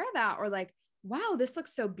thought to wear that, or like, wow, this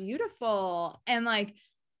looks so beautiful. And like,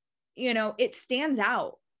 you know, it stands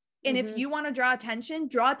out. And if you want to draw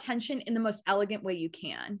attention in the most elegant way you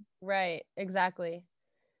can. Right. Exactly.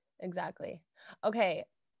 Okay.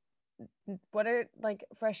 What are like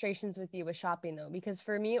frustrations with you with shopping though? Because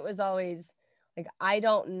for me, it was always like, I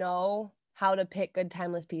don't know how to pick good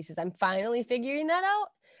timeless pieces. I'm finally figuring that out.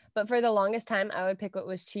 But for the longest time, I would pick what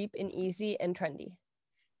was cheap and easy and trendy.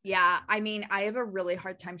 Yeah. I mean, I have a really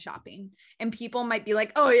hard time shopping, and people might be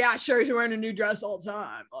like, oh yeah, sure, you're wearing a new dress all the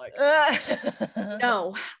time. Like,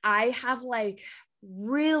 no, I have like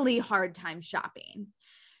really hard time shopping.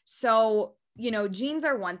 So, you know, jeans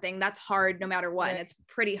are one thing that's hard no matter what. And it's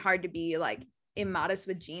pretty hard to be like immodest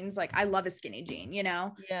with jeans. Like I love a skinny jean, you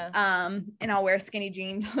know? Yeah. And I'll wear skinny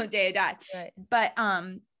jeans till the day I die. Right. But,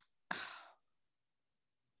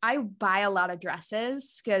 I buy a lot of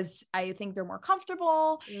dresses because I think they're more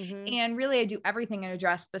comfortable. And really, I do everything in a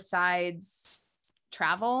dress besides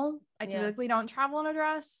travel. I typically don't travel in a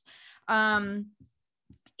dress. And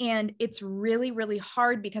it's really, really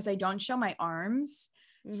hard because I don't show my arms.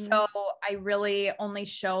 So I really only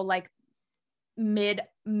show like mid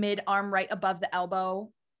arm right above the elbow.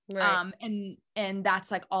 Right. And that's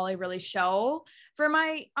like all I really show for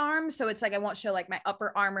my arms. So it's like, I won't show like my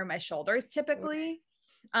upper arm or my shoulders typically.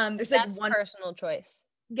 There's that's like one personal choice.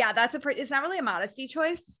 Yeah. It's not really a modesty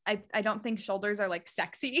choice. I don't think shoulders are like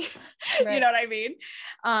sexy. You know what I mean?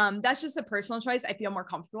 That's just a personal choice. I feel more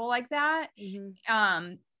comfortable like that.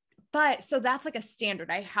 But so that's like a standard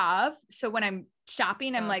I have. So when I'm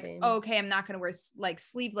shopping, I'm like, oh, okay, I'm not going to wear like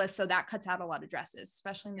sleeveless. So that cuts out a lot of dresses,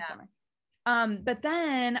 especially in the summer. But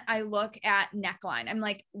then I look at neckline. I'm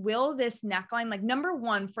like, will this neckline, like number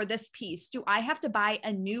one for this piece, do I have to buy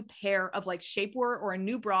a new pair of like shapewear or a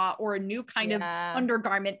new bra or a new kind of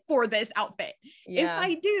undergarment for this outfit? If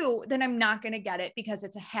I do, then I'm not going to get it because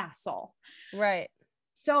it's a hassle. Right.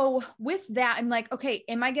 So with that, I'm like, okay,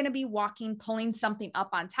 am I going to be pulling something up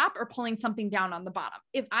on top or pulling something down on the bottom?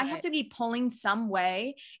 If I have to be pulling some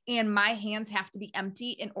way and my hands have to be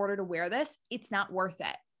empty in order to wear this, it's not worth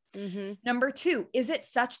it. Number two, is it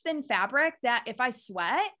such thin fabric that if I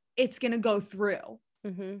sweat, it's going to go through?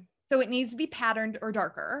 So it needs to be patterned or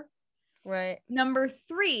darker. Right. Number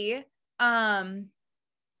three,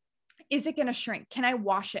 is it going to shrink? Can I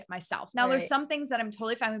wash it myself? Now there's some things that I'm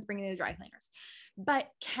totally fine with bringing to the dry cleaners, but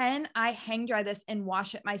can I hang dry this and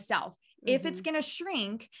wash it myself? If it's going to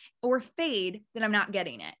shrink or fade, then I'm not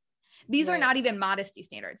getting it. These are not even modesty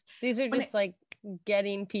standards. These are just like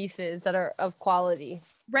getting pieces that are of quality.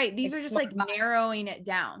 Right. These are just like narrowing it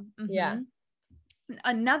down. Yeah.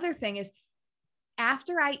 Another thing is,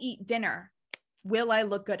 after I eat dinner, will I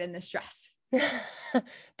look good in this dress?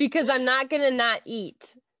 Because I'm not going to not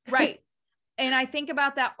eat. Right. And I think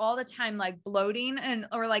about that all the time, like bloating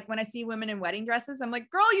or like when I see women in wedding dresses, I'm like,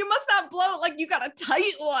 girl, you must not bloat. Like you got a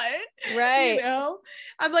tight one. Right. You know,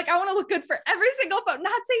 I'm like, I want to look good for every single photo.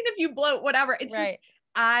 Not saying if you bloat, whatever. It's just,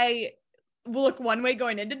 I will look one way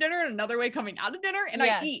going into dinner and another way coming out of dinner, and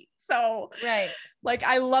I eat. So like,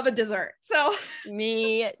 I love a dessert. So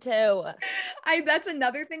me too. That's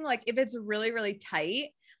another thing. Like if it's really, really tight,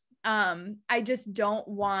 I just don't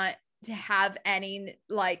want to have any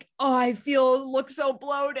like, oh, I look so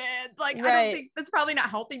bloated. Like, I don't think that's probably not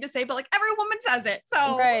healthy to say, but like every woman says it.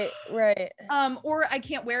 So right. Or I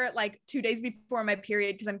can't wear it like 2 days before my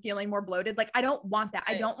period because I'm feeling more bloated. Like, I don't want that.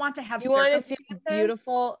 I don't want to have circumstances. Want to feel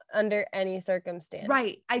beautiful under any circumstance.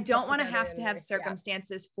 Right. I don't want to have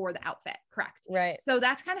circumstances for the outfit. Correct. Right. So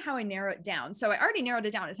that's kind of how I narrow it down. So I already narrowed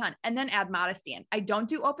it down a ton, and then add modesty in. I don't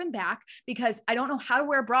do open back because I don't know how to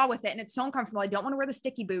wear a bra with it. And it's so uncomfortable. I don't want to wear the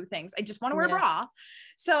sticky boob things. I just want to wear a bra.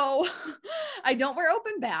 So I don't wear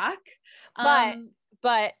open back.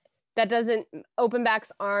 But that doesn't, open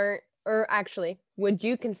backs aren't, or actually, would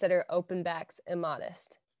you consider open backs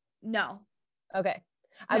immodest? No. Okay.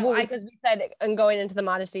 Because we said, and going into the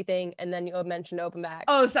modesty thing, and then you mentioned open back.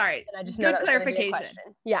 Oh, sorry. And I just good clarification.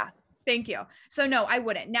 Yeah. Thank you. So no, I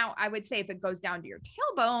wouldn't. Now I would say if it goes down to your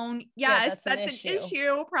tailbone, yes, that's an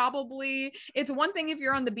issue. Probably. It's one thing if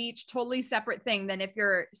you're on the beach, totally separate thing than if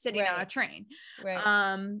you're sitting on a train.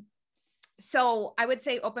 Right. So I would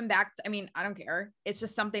say open back. I mean, I don't care. It's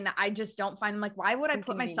just something that I just don't find. I'm like, why would I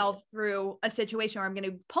put myself through a situation where I'm going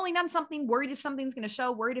to be pulling on something, worried if something's going to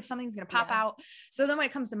show, worried if something's going to pop out. So then when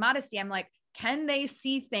it comes to modesty, I'm like, can they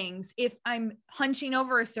see things if I'm hunching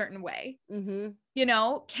over a certain way? Mm-hmm. You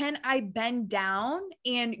know, can I bend down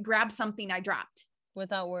and grab something I dropped?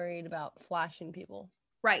 Without worried about flashing people.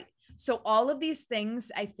 Right. So all of these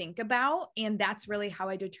things I think about, and that's really how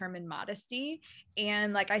I determine modesty.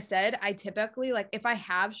 And like I said, I typically, like if I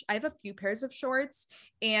have a few pairs of shorts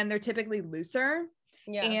and they're typically looser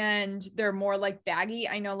and they're more like baggy.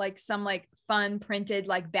 I know like some like fun printed,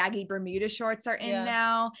 like baggy Bermuda shorts are in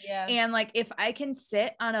now. Yeah. And like, if I can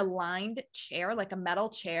sit on a lined chair, like a metal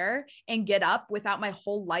chair, and get up without my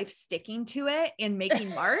whole life sticking to it and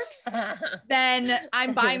making marks, then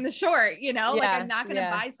I'm buying the short, you know, like I'm not going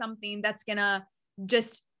to buy something that's going to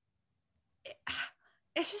just,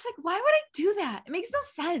 it's just like, why would I do that? It makes no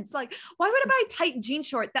sense. Like, why would I buy a tight jean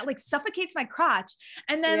short that like suffocates my crotch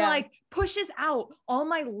and then like pushes out all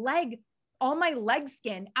my leg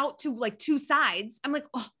skin out to like two sides? I'm like,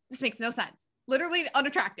 oh, this makes no sense. Literally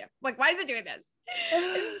unattractive. Like, why is it doing this?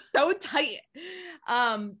 It's so tight.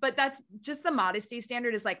 But that's just the modesty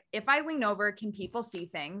standard is like, if I lean over, can people see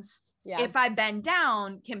things? If I bend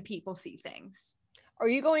down, can people see things? Are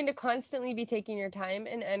you going to constantly be taking your time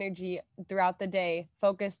and energy throughout the day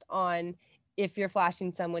focused on if you're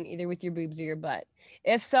flashing someone either with your boobs or your butt?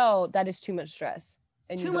 If so, that is too much stress.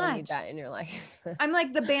 And you don't need that in your life. I'm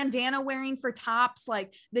like the bandana wearing for tops,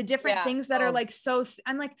 like the different things that are like so,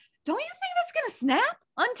 I'm like, don't you think that's going to snap,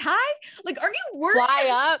 untie? Like, are you worried?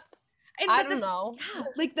 Fly up. I don't know. Yeah,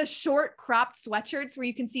 like the short cropped sweatshirts where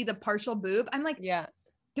you can see the partial boob. I'm like,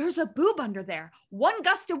 there's a boob under there. One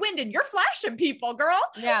gust of wind and you're flashing people, girl.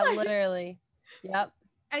 Yeah, literally. Yep.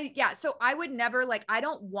 So I would never I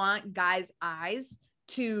don't want guys' eyes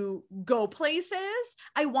to go places.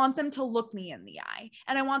 I want them to look me in the eye,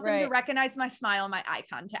 and I want them to recognize my smile and my eye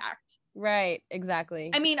contact. Right.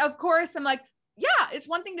 Exactly. I mean, of course, I'm like, yeah, it's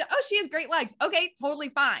one thing to, oh, she has great legs. Okay, totally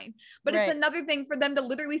fine. But it's another thing for them to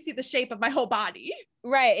literally see the shape of my whole body.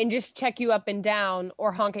 Right. And just check you up and down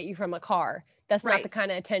or honk at you from a car. That's not the kind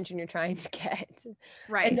of attention you're trying to get.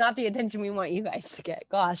 Right. And not the attention we want you guys to get.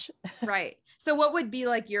 Gosh. Right. So what would be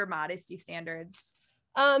like your modesty standards?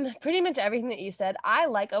 Pretty much everything that you said. I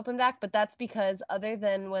like open back, but that's because other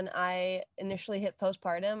than when I initially hit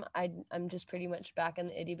postpartum, I'm just pretty much back in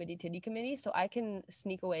the itty bitty titty committee. So I can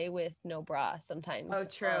sneak away with no bra sometimes. Oh,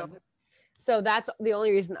 true. So that's the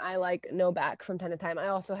only reason I like no back from time to time. I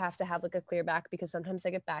also have to have like a clear back because sometimes I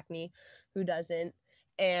get back knee. Who doesn't?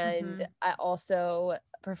 And I also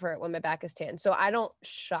prefer it when my back is tan. So I don't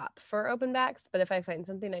shop for open backs, but if I find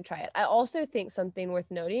something, I try it. I also think something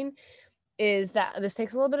worth noting is that this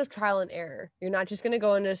takes a little bit of trial and error. You're not just going to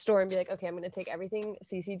go into a store and be like, okay, I'm going to take everything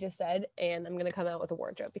Cece just said and I'm going to come out with a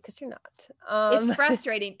wardrobe, because you're not. It's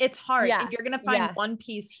frustrating. It's hard. And you're going to find one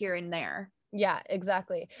piece here and there. Yeah,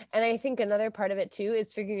 exactly. And I think another part of it too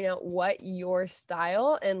is figuring out what your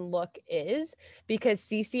style and look is, because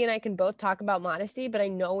Cece and I can both talk about modesty, but I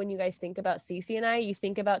know when you guys think about Cece and I, you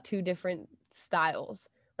think about two different styles.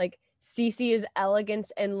 Like Cece is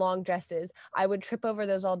elegance and long dresses. I would trip over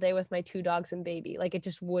those all day with my two dogs and baby. Like it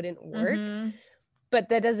just wouldn't work. But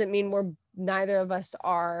that doesn't mean neither of us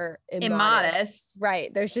are immodest.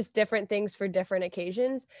 Right. There's just different things for different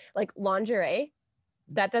occasions. Like lingerie.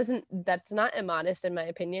 That's not immodest in my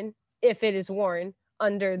opinion, if it is worn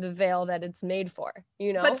under the veil that it's made for,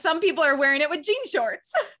 you know? But some people are wearing it with jean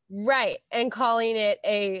shorts. Right. And calling it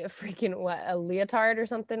a freaking, a leotard or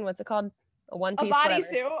something? What's it called? A one piece? A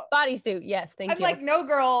bodysuit. Bodysuit. Yes. Thank you. I'm like, no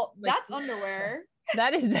girl, that's underwear.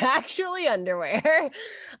 That is actually underwear.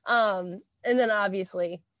 And then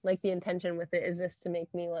obviously, like, the intention with it, is this to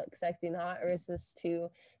make me look sexy and hot, or is this to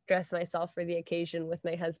dress myself for the occasion with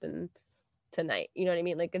my husband tonight? You know what I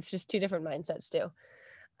mean? Like, it's just two different mindsets too.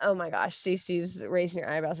 Oh my gosh, Cece's raising her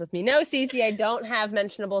eyebrows with me. No, Cece, I don't have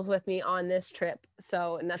mentionables with me on this trip,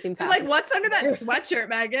 so nothing's happening. Like, what's under that sweatshirt,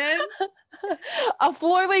 Megan? A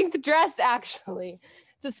floor-length dress, actually.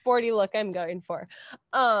 It's a sporty look I'm going for.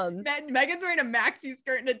 Megan's wearing a maxi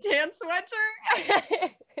skirt and a tan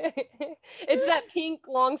sweatshirt. It's that pink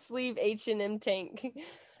long sleeve H&M tank.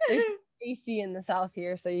 There's AC in the South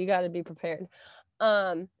here, so you got to be prepared.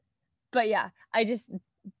 But yeah,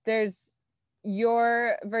 there's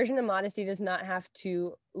your version of modesty does not have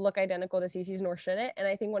to look identical to Cece's, nor should it. And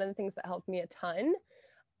I think one of the things that helped me a ton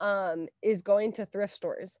is going to thrift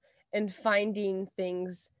stores and finding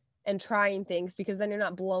things and trying things, because then you're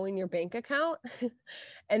not blowing your bank account.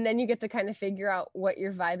 And then you get to kind of figure out what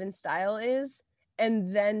your vibe and style is,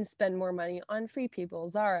 and then spend more money on Free People,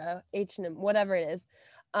 Zara, H&M, whatever it is.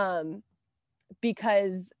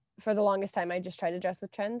 Because for the longest time, I just tried to dress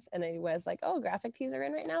with trends, and I was like, oh, graphic tees are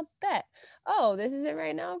in right now, bet. Oh, this is it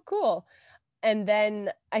right now, cool. And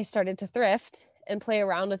then I started to thrift and play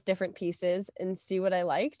around with different pieces and see what I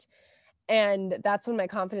liked. And that's when my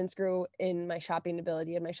confidence grew in my shopping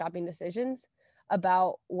ability and my shopping decisions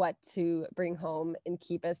about what to bring home and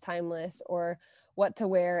keep as timeless, or what to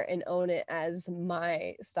wear and own it as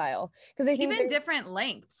my style. Because I think even different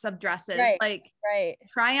lengths of dresses, right, like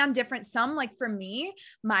try on different, some, like for me,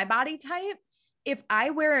 my body type, if I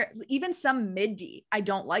wear even some midi, I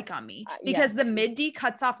don't like on me, because the midi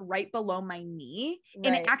cuts off right below my knee,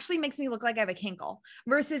 and it actually makes me look like I have a kinkle,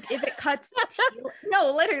 versus if it cuts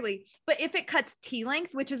no, literally, but if it cuts T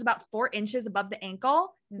length, which is about 4 inches above the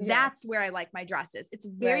ankle, that's where I like my dresses. It's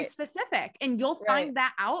very specific, and you'll find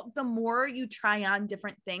that out the more you try on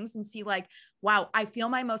different things and see, like, wow, I feel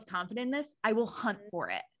my most confident in this. I will hunt for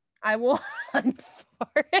it. I will hunt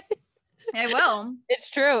for it. I will. It's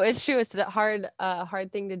true. It's true. It's a hard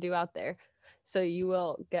thing to do out there. So you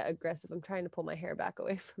will get aggressive. I'm trying to pull my hair back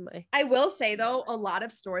away from my. I will say though, a lot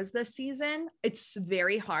of stores this season, it's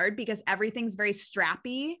very hard because everything's very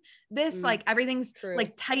strappy. Like everything's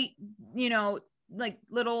like tight, you know, like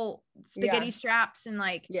little spaghetti straps, and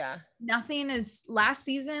like nothing is. Last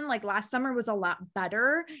season, like last summer, was a lot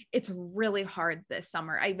better. It's really hard this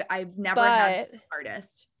summer. I've never had the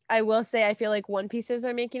hardest. I will say, I feel like one pieces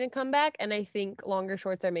are making a comeback, and I think longer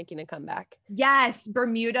shorts are making a comeback. Yes,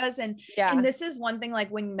 Bermudas. And this is one thing, like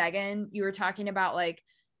when Megan, you were talking about, like,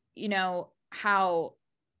 you know, how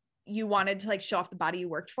you wanted to like show off the body you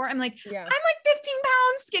worked for. I'm like, I'm like 15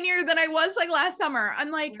 pounds skinnier than I was like last summer.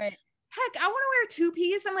 I'm like, heck, I want to wear a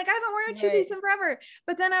 2-piece. I'm like, I haven't worn a 2-piece in forever.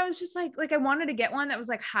 But then I was just like I wanted to get one that was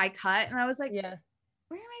like high cut. And I was like, where am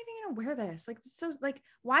I even gonna wear this? Like, so like,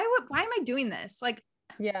 why am I doing this? Like,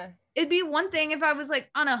 it'd be one thing if I was like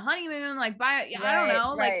on a honeymoon, like I don't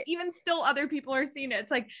know, like even still other people are seeing it.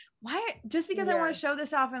 It's like, why, just because I want to show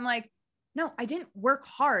this off? I'm like, no, I didn't work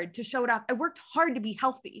hard to show it off. I worked hard to be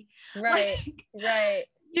healthy. Like,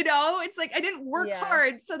 you know, it's like, I didn't work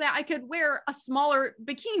hard so that I could wear a smaller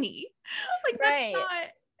bikini. Like, that's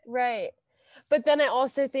not But then I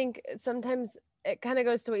also think sometimes it kind of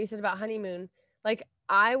goes to what you said about honeymoon. Like,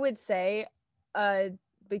 I would say a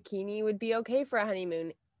bikini would be okay for a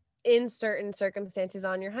honeymoon in certain circumstances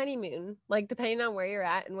on your honeymoon, like depending on where you're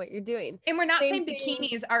at and what you're doing. And we're not saying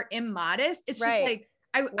bikinis are immodest. It's just like,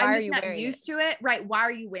 I'm just not used to it. Right. Why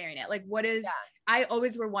are you wearing it? Like, what is, I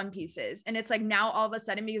always wear one pieces, and it's like, now all of a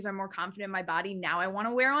sudden, because I'm more confident in my body, now I want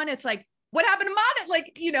to wear on. It's like, what happened to modest?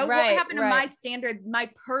 Like, you know, what happened to my standard, my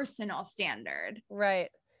personal standard?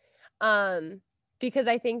 Because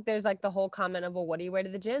I think there's like the whole comment of, well, what do you wear to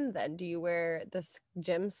the gym then? Do you wear the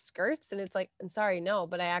gym skirts? And it's like, I'm sorry, no,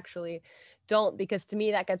 but I actually don't, because to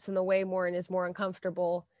me that gets in the way more and is more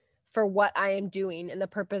uncomfortable for what I am doing and the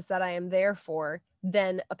purpose that I am there for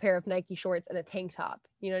than a pair of Nike shorts and a tank top.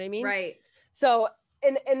 You know what I mean? Right. So,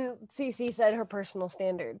 and Cece said her personal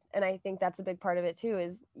standard. And I think that's a big part of it too,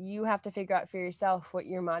 is you have to figure out for yourself what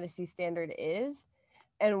your modesty standard is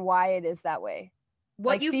and why it is that way.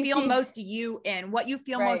 What like you feel most you in, what you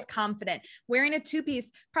feel most confident. Wearing a 2-piece,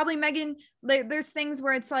 probably, Megan, there's things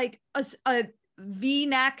where it's like a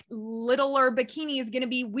V-neck littler bikini is going to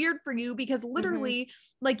be weird for you because literally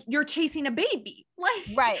like you're chasing a baby.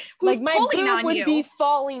 Like, like my boob would be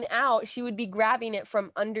falling out. She would be grabbing it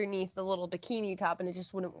from underneath the little bikini top, and it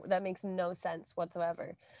just wouldn't, that makes no sense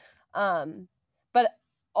whatsoever. But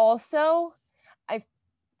also I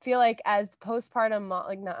feel like as postpartum mom,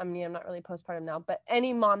 like, not, I mean, I'm not really postpartum now, but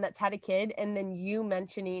any mom that's had a kid, and then you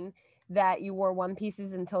mentioning that you wore one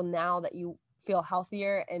pieces until now that you feel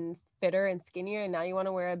healthier and fitter and skinnier, and now you want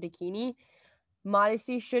to wear a bikini.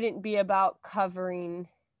 Modesty shouldn't be about covering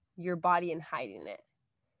your body and hiding it,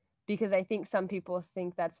 because I think some people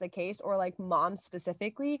think that's the case, or like moms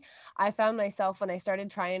specifically. I found myself when I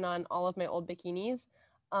started trying on all of my old bikinis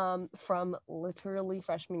from literally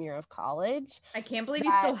freshman year of college. I can't believe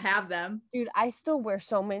you still have them. Dude, I still wear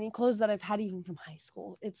so many clothes that I've had even from high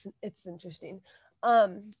school. It's interesting.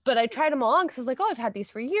 But I tried them all on because I was like, oh, I've had these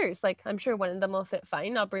for years. Like, I'm sure one of them will fit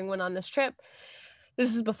fine. I'll bring one on this trip.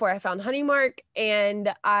 This is before I found Honey Mark,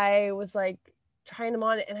 and I was like trying them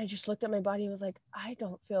on, and I just looked at my body and was like, I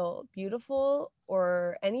don't feel beautiful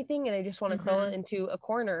or anything, and I just want to curl it into a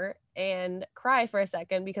corner and cry for a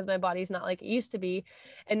second because my body's not like it used to be.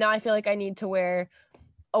 And now I feel like I need to wear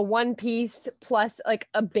a one piece plus like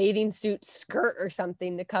a bathing suit skirt or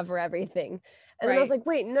something to cover everything. And then I was like,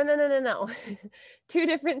 wait, no. 2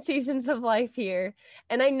 different seasons of life here.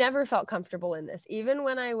 And I never felt comfortable in this. Even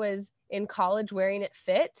when I was in college wearing it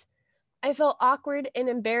fit, I felt awkward and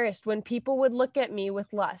embarrassed when people would look at me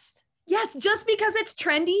with lust. Yes, just because it's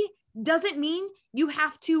trendy doesn't mean you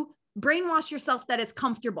have to brainwash yourself that it's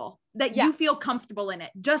comfortable, that you feel comfortable in it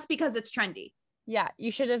just because it's trendy. Yeah,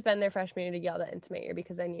 you should have been there freshman year to yell that into my ear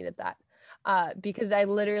because I needed that. Because I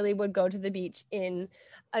literally would go to the beach in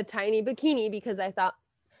a tiny bikini because I thought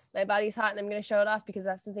my body's hot and I'm going to show it off because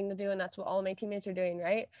that's the thing to do. And that's what all of my teammates are doing,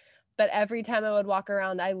 right? But every time I would walk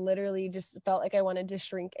around, I literally just felt like I wanted to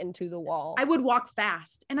shrink into the wall. I would walk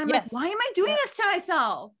fast. And I'm like, why am I doing this to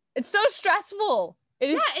myself? It's so stressful. It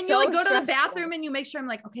is and so you like go stressful. to the bathroom and you make sure I'm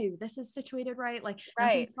like, okay, this is situated right. Like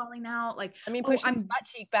nothing's falling out. Like, I mean, push my butt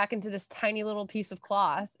cheek back into this tiny little piece of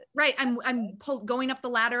cloth. Right. I'm going up the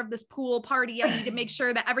ladder of this pool party. I need to make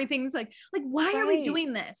sure that everything's like, why are we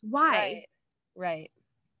doing this? Why? Right.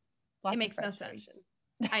 It makes no sense.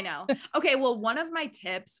 I know. Okay. Well, one of my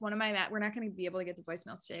tips, we're not going to be able to get to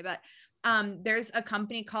voicemails today, but there's a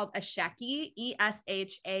company called Eshaki,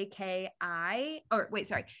 Eshakti.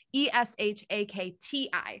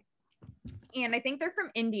 And I think they're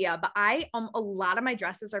from India, but a lot of my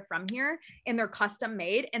dresses are from here and they're custom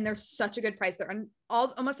made and they're such a good price. They're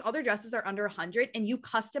almost all their dresses are under 100, and you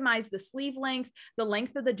customize the sleeve length, the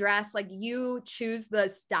length of the dress. Like you choose the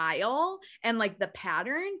style and like the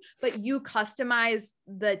pattern, but you customize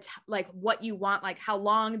like what you want, like how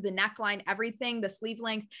long, the neckline, everything, the sleeve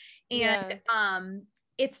length. And,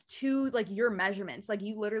 it's to like your measurements. Like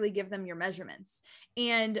you literally give them your measurements,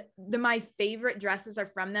 and my favorite dresses are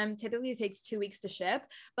from them. Typically it takes 2 weeks to ship,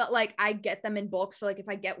 but like I get them in bulk. So like if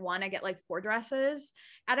I get one, I get like 4 dresses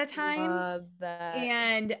at a time. Love that.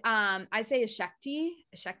 And I say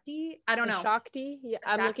Eshakti. I don't know. Shakti. Yeah,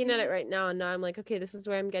 I'm looking at it right now, and now I'm like, okay, this is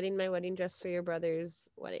where I'm getting my wedding dress for your brother's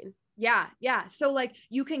wedding. Yeah. So like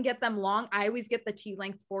you can get them long. I always get the T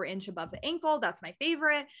length 4 inch above the ankle. That's my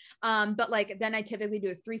favorite. But like, then I typically do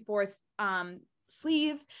a 3/4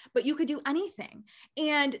 sleeve, but you could do anything.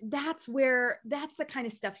 And that's the kind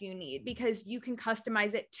of stuff you need, because you can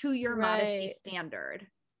customize it to your modesty standard.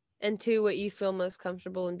 And to what you feel most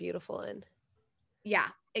comfortable and beautiful in. Yeah,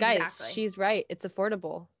 exactly. Guys, she's right. It's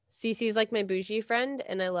affordable. Cece's like my bougie friend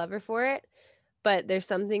and I love her for it. But there's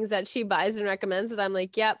some things that she buys and recommends that I'm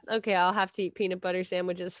like, yep, okay, I'll have to eat peanut butter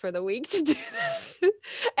sandwiches for the week to do that.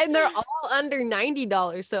 And they're all under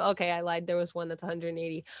 $90. So, okay, I lied. There was one that's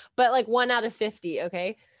 180, but like 1 out of 50.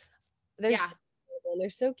 Okay. They're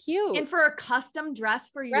so cute. And for a custom dress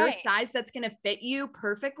for your size, that's going to fit you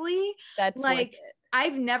perfectly. That's like,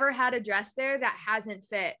 I've never had a dress there that hasn't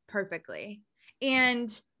fit perfectly. And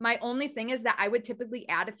my only thing is that I would typically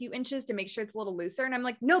add a few inches to make sure it's a little looser. And I'm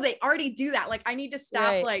like, no, they already do that. Like, I need to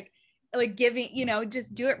stop like giving,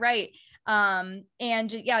 just do it right. And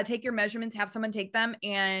take your measurements, have someone take them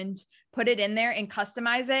and put it in there and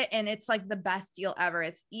customize it. And it's like the best deal ever.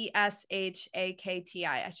 It's Eshakti.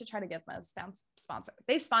 I should try to get my sponsor.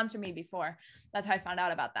 They sponsored me before. That's how I found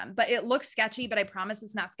out about them, but it looks sketchy, but I promise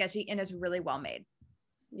it's not sketchy and it's really well made.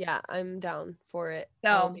 Yeah, I'm down for it. So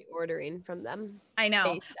I'll be ordering from them. I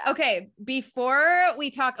know. Okay. Before we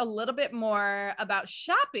talk a little bit more about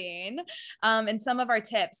shopping, and some of our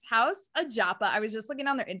tips, House of Joppa, I was just looking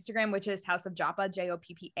on their Instagram, which is House of Joppa,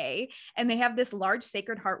 Joppa. And they have this large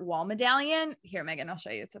Sacred Heart wall medallion. Here, Megan, I'll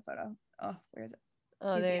show you. It's a photo. Oh, where is it?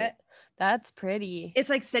 Oh, do you see it? That's pretty. It's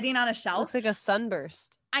like sitting on a shelf. Looks like a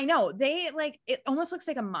sunburst. I know. It almost looks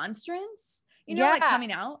like a monstrance. Like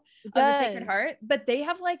coming out of the Sacred Heart, but they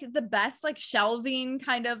have like the best like shelving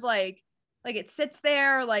kind of like it sits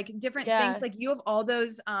there, like different things. Like you have all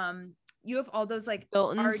those you have all those like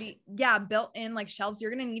Built-ins? already, built in like shelves.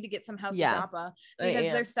 You're gonna need to get some House of Joppa because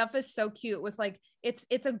their stuff is so cute with like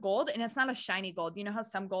it's a gold and it's not a shiny gold. You know how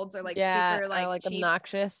some golds are like super like cheap?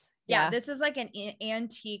 Obnoxious. Yeah, this is like an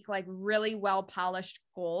antique, like really well polished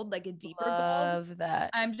gold, like a deeper gold. Love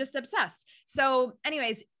that. I'm just obsessed. So,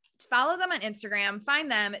 anyways, follow them on Instagram, find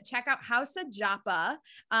them, check out House of Joppa.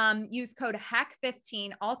 Use code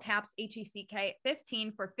HECK15, all caps HECK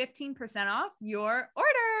 15 for 15% off your order.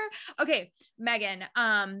 Okay, Megan,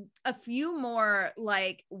 a few more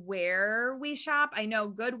like where we shop. I know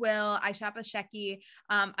Goodwill, I shop at Shecky.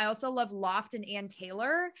 I also love Loft and Ann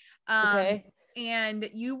Taylor. Okay. And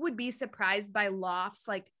you would be surprised by Loft's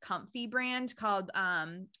like comfy brand called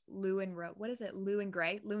Lou and Ro. What is it? Lou and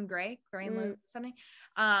Gray, Gray and Lou something.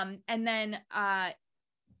 And then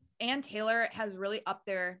Ann Taylor has really up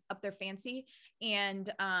their fancy and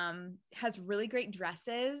has really great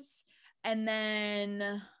dresses. And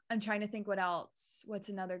then I'm trying to think what else. What's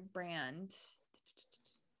another brand?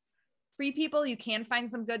 Free People, you can find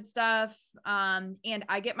some good stuff. And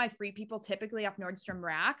I get my Free People typically off Nordstrom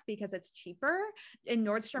Rack because it's cheaper. In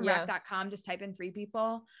NordstromRack.com, just type in Free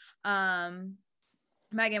People.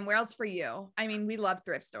 Megan, where else for you? I mean, we love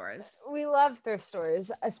thrift stores. We love thrift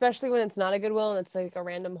stores, especially when it's not a Goodwill and it's like a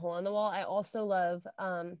random hole in the wall. I also love,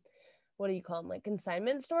 what do you call them? Like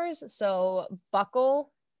consignment stores. So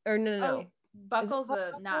Buckle or no. Oh, Buckle's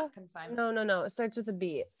not consignment. No. It starts with a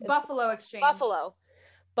B. It's Buffalo Exchange.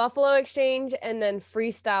 Buffalo Exchange, and then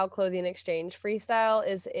Freestyle Clothing Exchange. Freestyle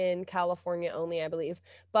is in California only, I believe.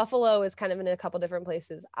 Buffalo is kind of in a couple different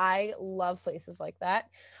places. I love places like that.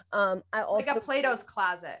 I also like a Plato's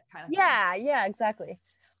Closet kind of thing. Yeah, exactly.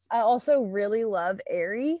 I also really love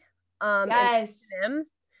Aerie. Yes. Them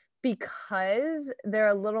because they're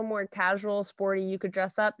a little more casual, sporty. You could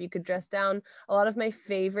dress up, you could dress down. A lot of my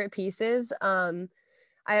favorite pieces.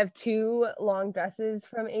 I have 2 long dresses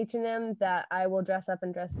from H&M that I will dress up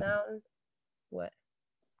and dress down. What?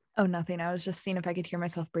 Oh, nothing. I was just seeing if I could hear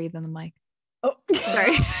myself breathe in the mic. Oh,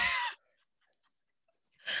 sorry.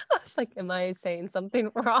 I was like, am I saying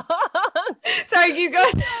something wrong? Sorry, you go.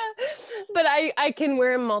 But I can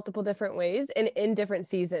wear them multiple different ways and in different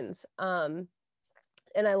seasons. And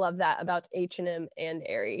I love that about H&M and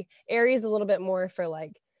Aerie. Aerie is a little bit more for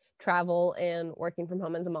like travel and working from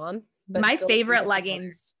home as a mom. But my favorite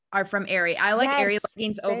leggings are from Aerie. I like Aerie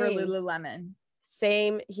leggings over Lululemon.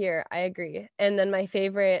 Same here. I agree. And then my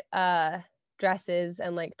favorite dresses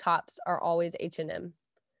and like tops are always H&M.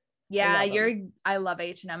 Yeah, I love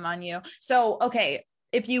H&M on you. So, okay,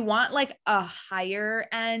 if you want like a higher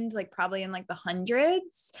end, like probably in like the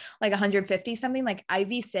hundreds, like 150 something, like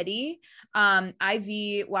Ivy City,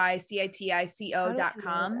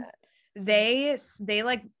 IVYCITICO.com. They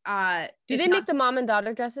like do they make the mom and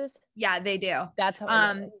daughter dresses? Yeah, they do. That's how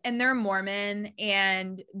and they're Mormon,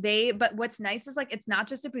 and but what's nice is like it's not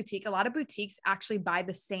just a boutique. A lot of boutiques actually buy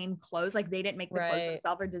the same clothes. Like they didn't make the clothes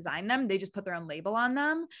themselves or design them. They just put their own label on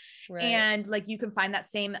them. And like you can find that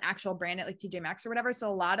same actual brand at like TJ Maxx or whatever. So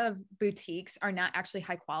a lot of boutiques are not actually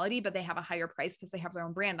high quality, but they have a higher price because they have their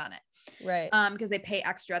own brand on it. Because they pay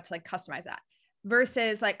extra to like customize that.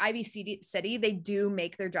 Versus like Ivy City, they do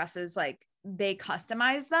make their dresses, like they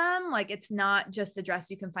customize them. Like it's not just a dress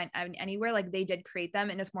you can find anywhere. Like they did create them,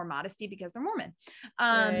 and it's more modesty because they're Mormon.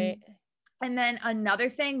 And then another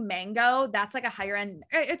thing, Mango, that's like a higher end.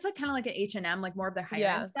 It's like kind of like an H&M, like more of their higher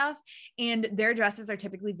end stuff. And their dresses are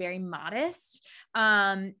typically very modest.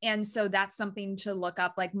 And so that's something to look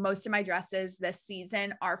up. Like most of my dresses this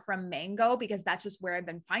season are from Mango because that's just where I've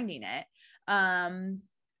been finding it.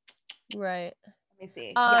 Let me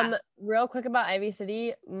see. Real quick about Ivy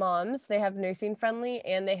City moms, they have nursing friendly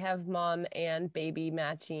and they have mom and baby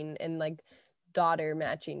matching and like daughter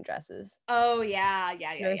matching dresses. Oh yeah.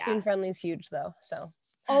 Nursing friendly is huge though. So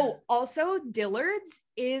also Dillard's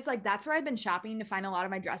is like, that's where I've been shopping to find a lot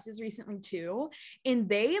of my dresses recently too. And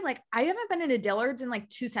they like, I haven't been in a Dillard's in like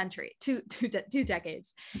 2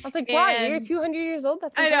 decades. I was like, wow, you're 200 years old.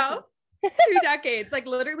 That's impressive. I know. 2 decades, like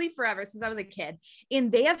literally forever since I was a kid.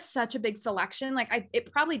 And they have such a big selection. Like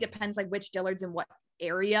it probably depends like which Dillard's and what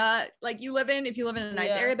area like you live in, if you live in a nice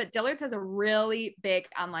area, but Dillard's has a really big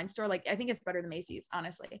online store. Like I think it's better than Macy's,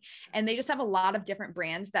 honestly. And they just have a lot of different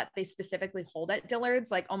brands that they specifically hold at Dillard's,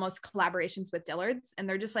 like almost collaborations with Dillard's, and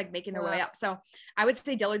they're just like making their way up. So I would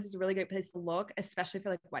say Dillard's is a really great place to look, especially for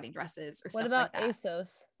like wedding dresses or stuff like that. What about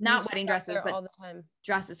ASOS? Not wedding dresses, but all the time.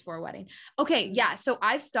 Dresses for a wedding. Okay, yeah. So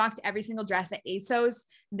I've stocked every single dress at ASOS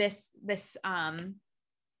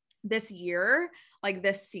this year, like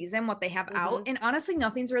this season, what they have out. And honestly,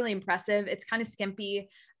 nothing's really impressive. It's kind of skimpy.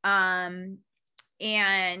 And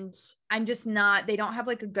And I'm just not, they don't have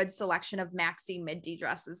like a good selection of maxi midi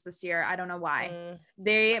dresses this year. I don't know why.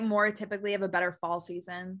 They more typically have a better fall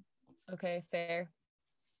season. Okay, fair.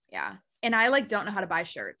 Yeah. And I like don't know how to buy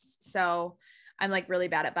shirts. So I'm like really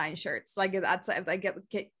bad at buying shirts. Like that's, I get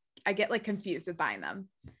like confused with buying them.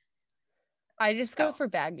 I just go for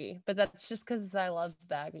baggy, but that's just because I love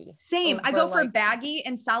baggy. Same. I go for baggy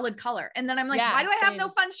and solid color. And then I'm like, why do I have no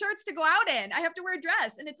fun shirts to go out in? I have to wear a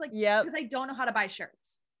dress. And it's like, because I don't know how to buy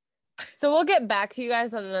shirts. So we'll get back to you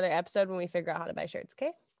guys on another episode when we figure out how to buy shirts.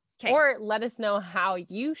 Okay. Or let us know how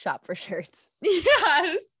you shop for shirts.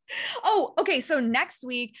 Yes. Oh, okay. So next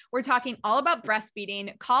week we're talking all about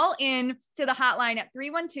breastfeeding. Call in to the hotline at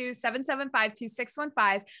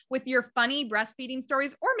 312-775-2615 with your funny breastfeeding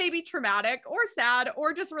stories, or maybe traumatic or sad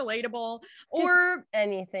or just relatable, or just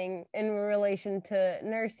anything in relation to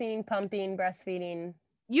nursing, pumping, breastfeeding.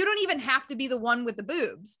 You don't even have to be the one with the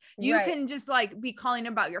boobs. You can just like be calling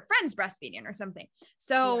about your friend's breastfeeding or something.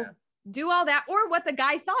 So do all that, or what the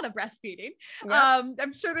guy thought of breastfeeding.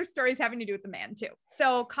 I'm sure there's stories having to do with the man too.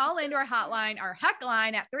 So call into our hotline, our heck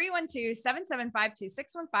line at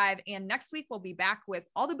 312-775-2615. And next week we'll be back with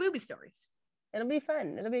all the booby stories. It'll be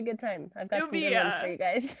fun. It'll be a good time. I've got some good ones for you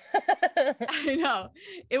guys. I know.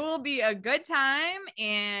 It will be a good time,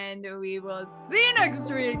 and we will see you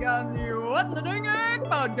next week on the What in the Dang Heck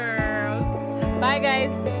podcast. Bye, guys.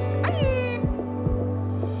 Bye.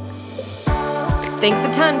 Thanks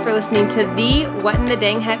a ton for listening to the What in the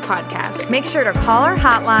Dang Heck podcast. Make sure to call our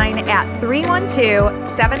hotline at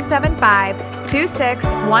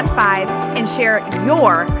 312-775-2615 and share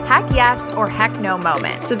your heck yes or heck no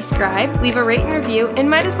moment. Subscribe, leave a rate and review, and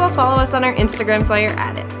might as well follow us on our Instagrams while you're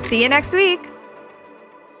at it. See you next week.